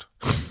Christ.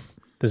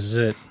 This is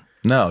it.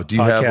 No, do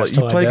you have like,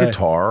 you play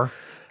guitar?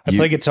 I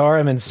play guitar.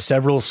 I'm in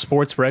several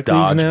sports rec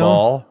leagues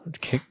now.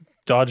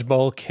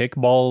 Dodgeball,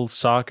 kickball,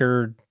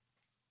 soccer.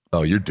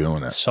 Oh, you're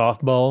doing it.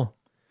 Softball.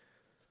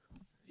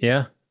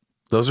 Yeah.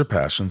 Those are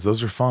passions.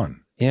 Those are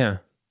fun. Yeah.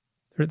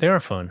 They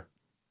are fun.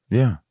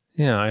 Yeah.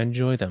 Yeah, I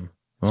enjoy them.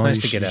 It's nice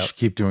to get out.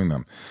 Keep doing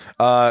them.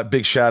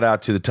 Big shout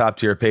out to the top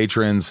tier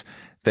patrons.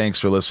 Thanks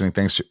for listening.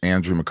 Thanks to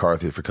Andrew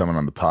McCarthy for coming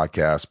on the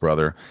podcast,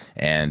 brother.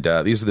 And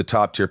these are the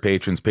top tier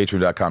patrons,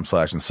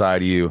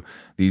 patreon.com/inside of you.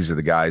 These are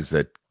the guys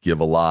that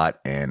give a lot,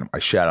 and I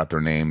shout out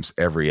their names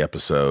every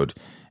episode.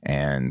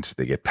 And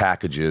they get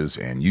packages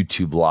and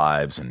YouTube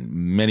lives and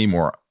many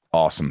more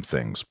awesome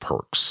things,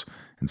 perks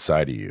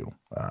inside of you.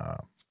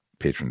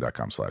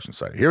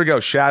 Patreon.com/inside. Here we go.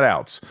 Shout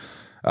outs.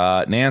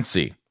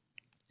 Nancy.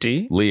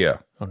 D.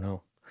 Leah. Oh,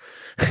 no.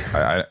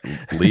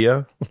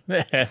 Leah?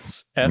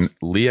 S. F.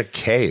 Leah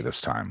K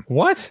this time.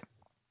 What?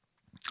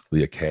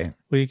 Leah K.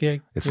 Leah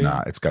K? It's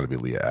not. It's got to be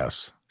Leah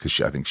S. Because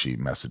I think she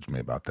messaged me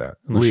about that.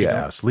 Unless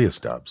Leah S. Leah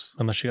Stubbs.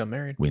 Unless she got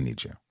married. We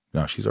need you.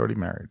 No, she's already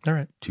married. All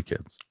right. 2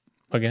 kids.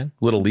 Again?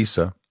 Little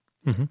Lisa.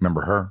 Mm-hmm.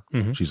 Remember her?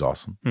 Mm-hmm. She's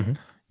awesome. Mm-hmm.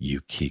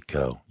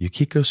 Yukiko.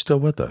 Yukiko's still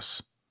with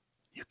us.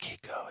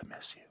 Yukiko, I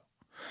miss you.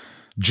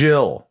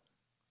 Jill.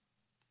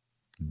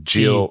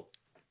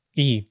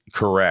 E.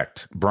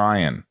 Correct.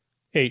 Brian.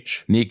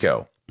 H.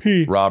 Nico.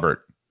 P.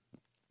 Robert.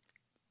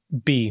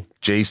 B.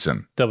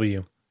 Jason.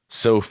 W.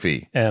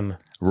 Sophie. M.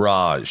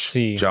 Raj.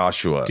 C.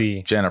 Joshua.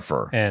 D.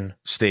 Jennifer. N.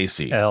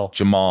 Stacy. L.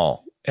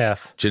 Jamal.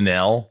 F.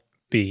 Janelle.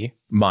 B.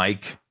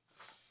 Mike.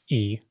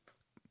 E.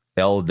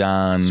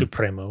 Eldan.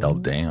 Supremo.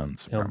 Eldan.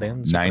 Supremo.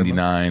 Eldan Supremo.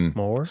 99.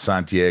 More.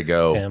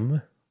 Santiago.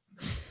 M.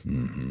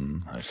 Mm-hmm.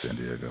 Hi,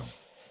 Santiago.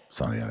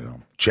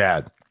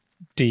 Chad.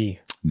 D.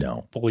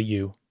 No.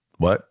 W.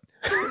 What?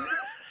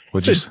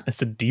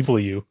 It's a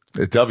W.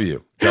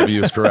 W.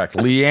 W is correct.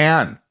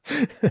 Leanne.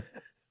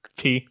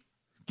 P.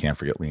 Can't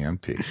forget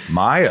Leanne P.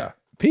 Maya.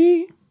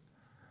 P.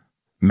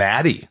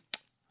 Maddie.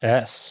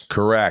 S.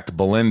 Correct.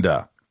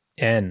 Belinda.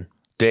 N.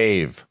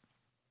 Dave.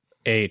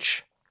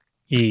 H.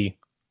 E.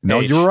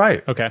 No, H. you're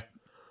right. Okay.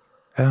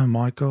 Hello,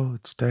 Michael.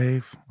 It's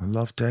Dave. I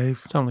love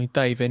Dave. It's only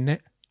Dave, isn't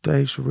it?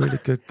 Dave's a really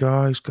good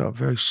guy. He's got a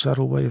very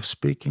subtle way of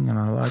speaking, and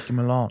I like him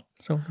a lot.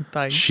 It's only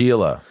Dave.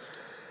 Sheila.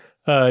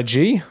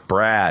 G.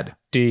 Brad.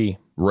 D.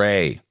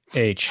 Ray.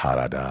 H.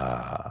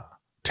 Ha-da-da.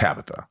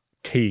 Tabitha.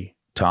 T.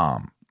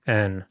 Tom.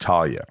 N.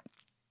 Talia.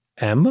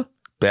 M.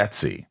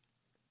 Betsy.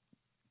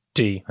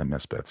 D. I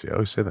miss Betsy. I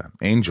always say that.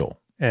 Angel.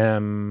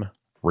 M.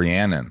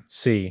 Rhiannon.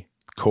 C.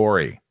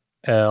 Corey.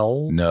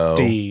 L. No.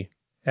 D.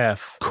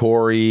 F.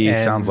 Corey.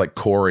 N. Sounds like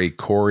Corey.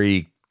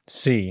 Corey.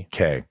 C.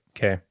 K.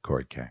 K.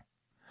 Corey K.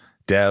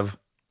 Dev.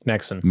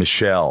 Nexon.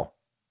 Michelle.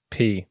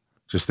 P.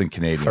 Just think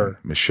Canadian. Fur.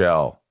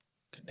 Michelle.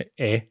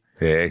 A.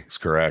 Hey, it's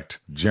correct.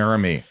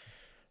 Jeremy.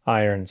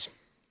 Irons.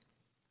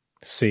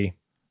 C.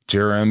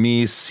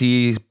 Jeremy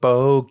C.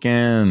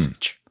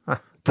 Bogan.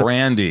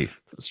 Brandy.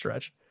 It's a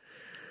stretch.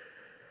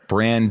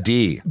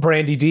 Brandy.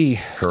 Brandy D.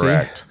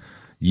 Correct.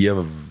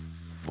 Yevor.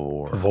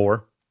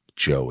 Vor.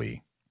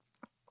 Joey.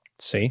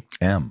 C.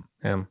 M.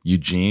 M.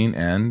 Eugene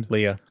and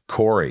Leah.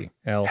 Corey.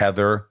 L.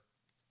 Heather.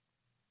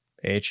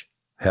 H.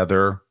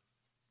 Heather.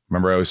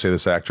 Remember I always say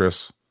this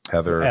actress?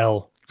 Heather.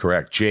 L.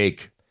 Correct.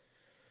 Jake.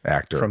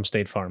 Actor. From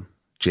State Farm.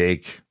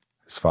 Jake.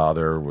 His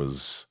father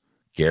was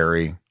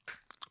Gary.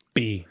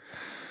 B.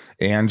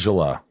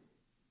 Angela.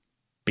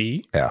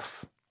 B.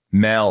 F.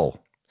 Mel.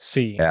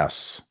 C.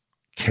 S.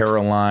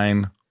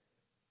 Caroline.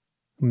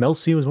 Mel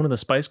C was one of the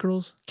Spice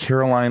Girls?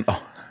 Caroline.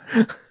 Oh.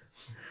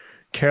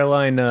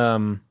 Caroline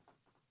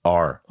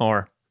R.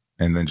 R.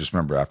 And then just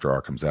remember after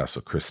R comes S.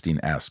 So Christine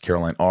S.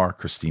 Caroline R.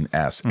 Christine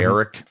S.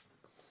 Eric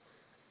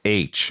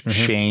H.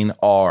 Shane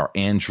R.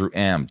 Andrew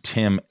M.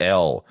 Tim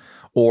L.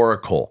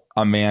 Oracle.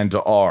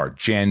 Amanda R.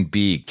 Jen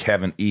B.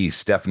 Kevin E.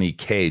 Stephanie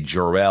K.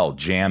 Jarrell.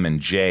 Jammin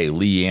J.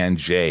 Leanne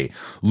J.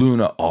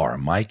 Luna R.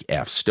 Mike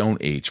F. Stone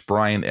H.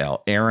 Brian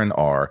L. Aaron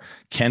R.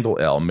 Kendall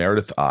L.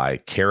 Meredith I.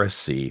 Kara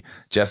C.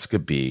 Jessica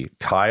B.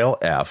 Kyle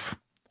F.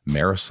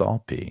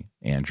 Marisol P.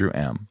 Andrew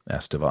M.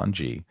 Estevan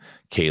G.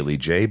 Kaylee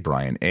J.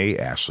 Brian A.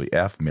 Ashley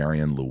F.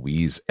 Marion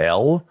Louise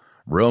L.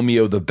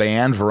 Romeo the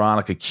Band.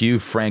 Veronica Q.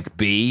 Frank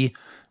B.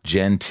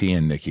 Jen T.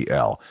 and Nikki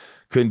L.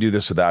 Couldn't do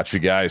this without you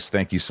guys.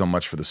 Thank you so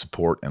much for the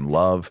support and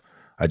love.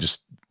 I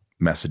just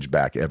message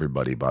back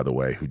everybody, by the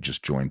way, who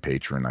just joined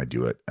Patreon. I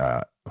do it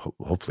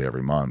hopefully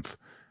every month,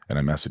 and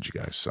I message you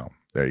guys. So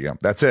there you go.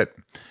 That's it.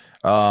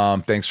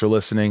 Thanks for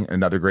listening.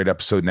 Another great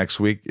episode next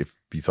week. If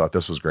you thought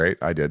this was great,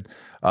 I did.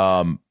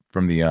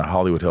 From the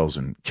Hollywood Hills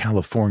in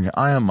California,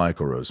 I am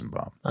Michael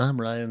Rosenbaum. I'm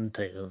Ryan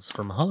Tails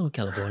from Hollywood,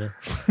 California.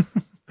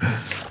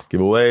 Give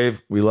a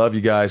wave. We love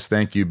you guys.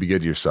 Thank you. Be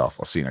good to yourself.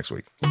 I'll see you next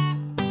week.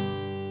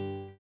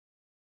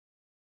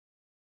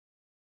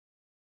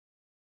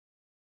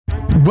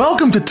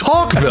 Welcome to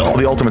Talkville,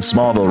 the ultimate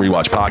Smallville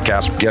rewatch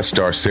podcast. Guest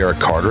star Sarah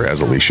Carter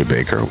as Alicia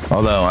Baker,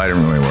 although I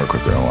didn't really work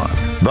with her a lot.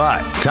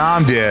 But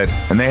Tom did,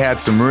 and they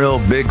had some real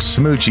big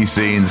smoochy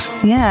scenes.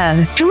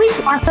 Yeah. Can we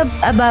talk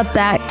about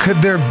that? Could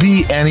there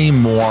be any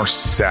more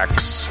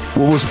sex?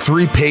 What was a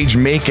 3-page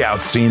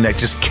makeout scene that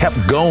just kept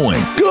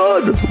going?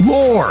 Good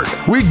Lord.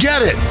 We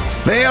get it.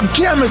 They have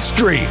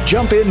chemistry.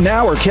 Jump in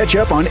now or catch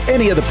up on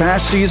any of the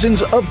past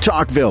seasons of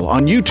Talkville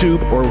on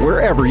YouTube or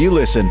wherever you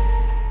listen.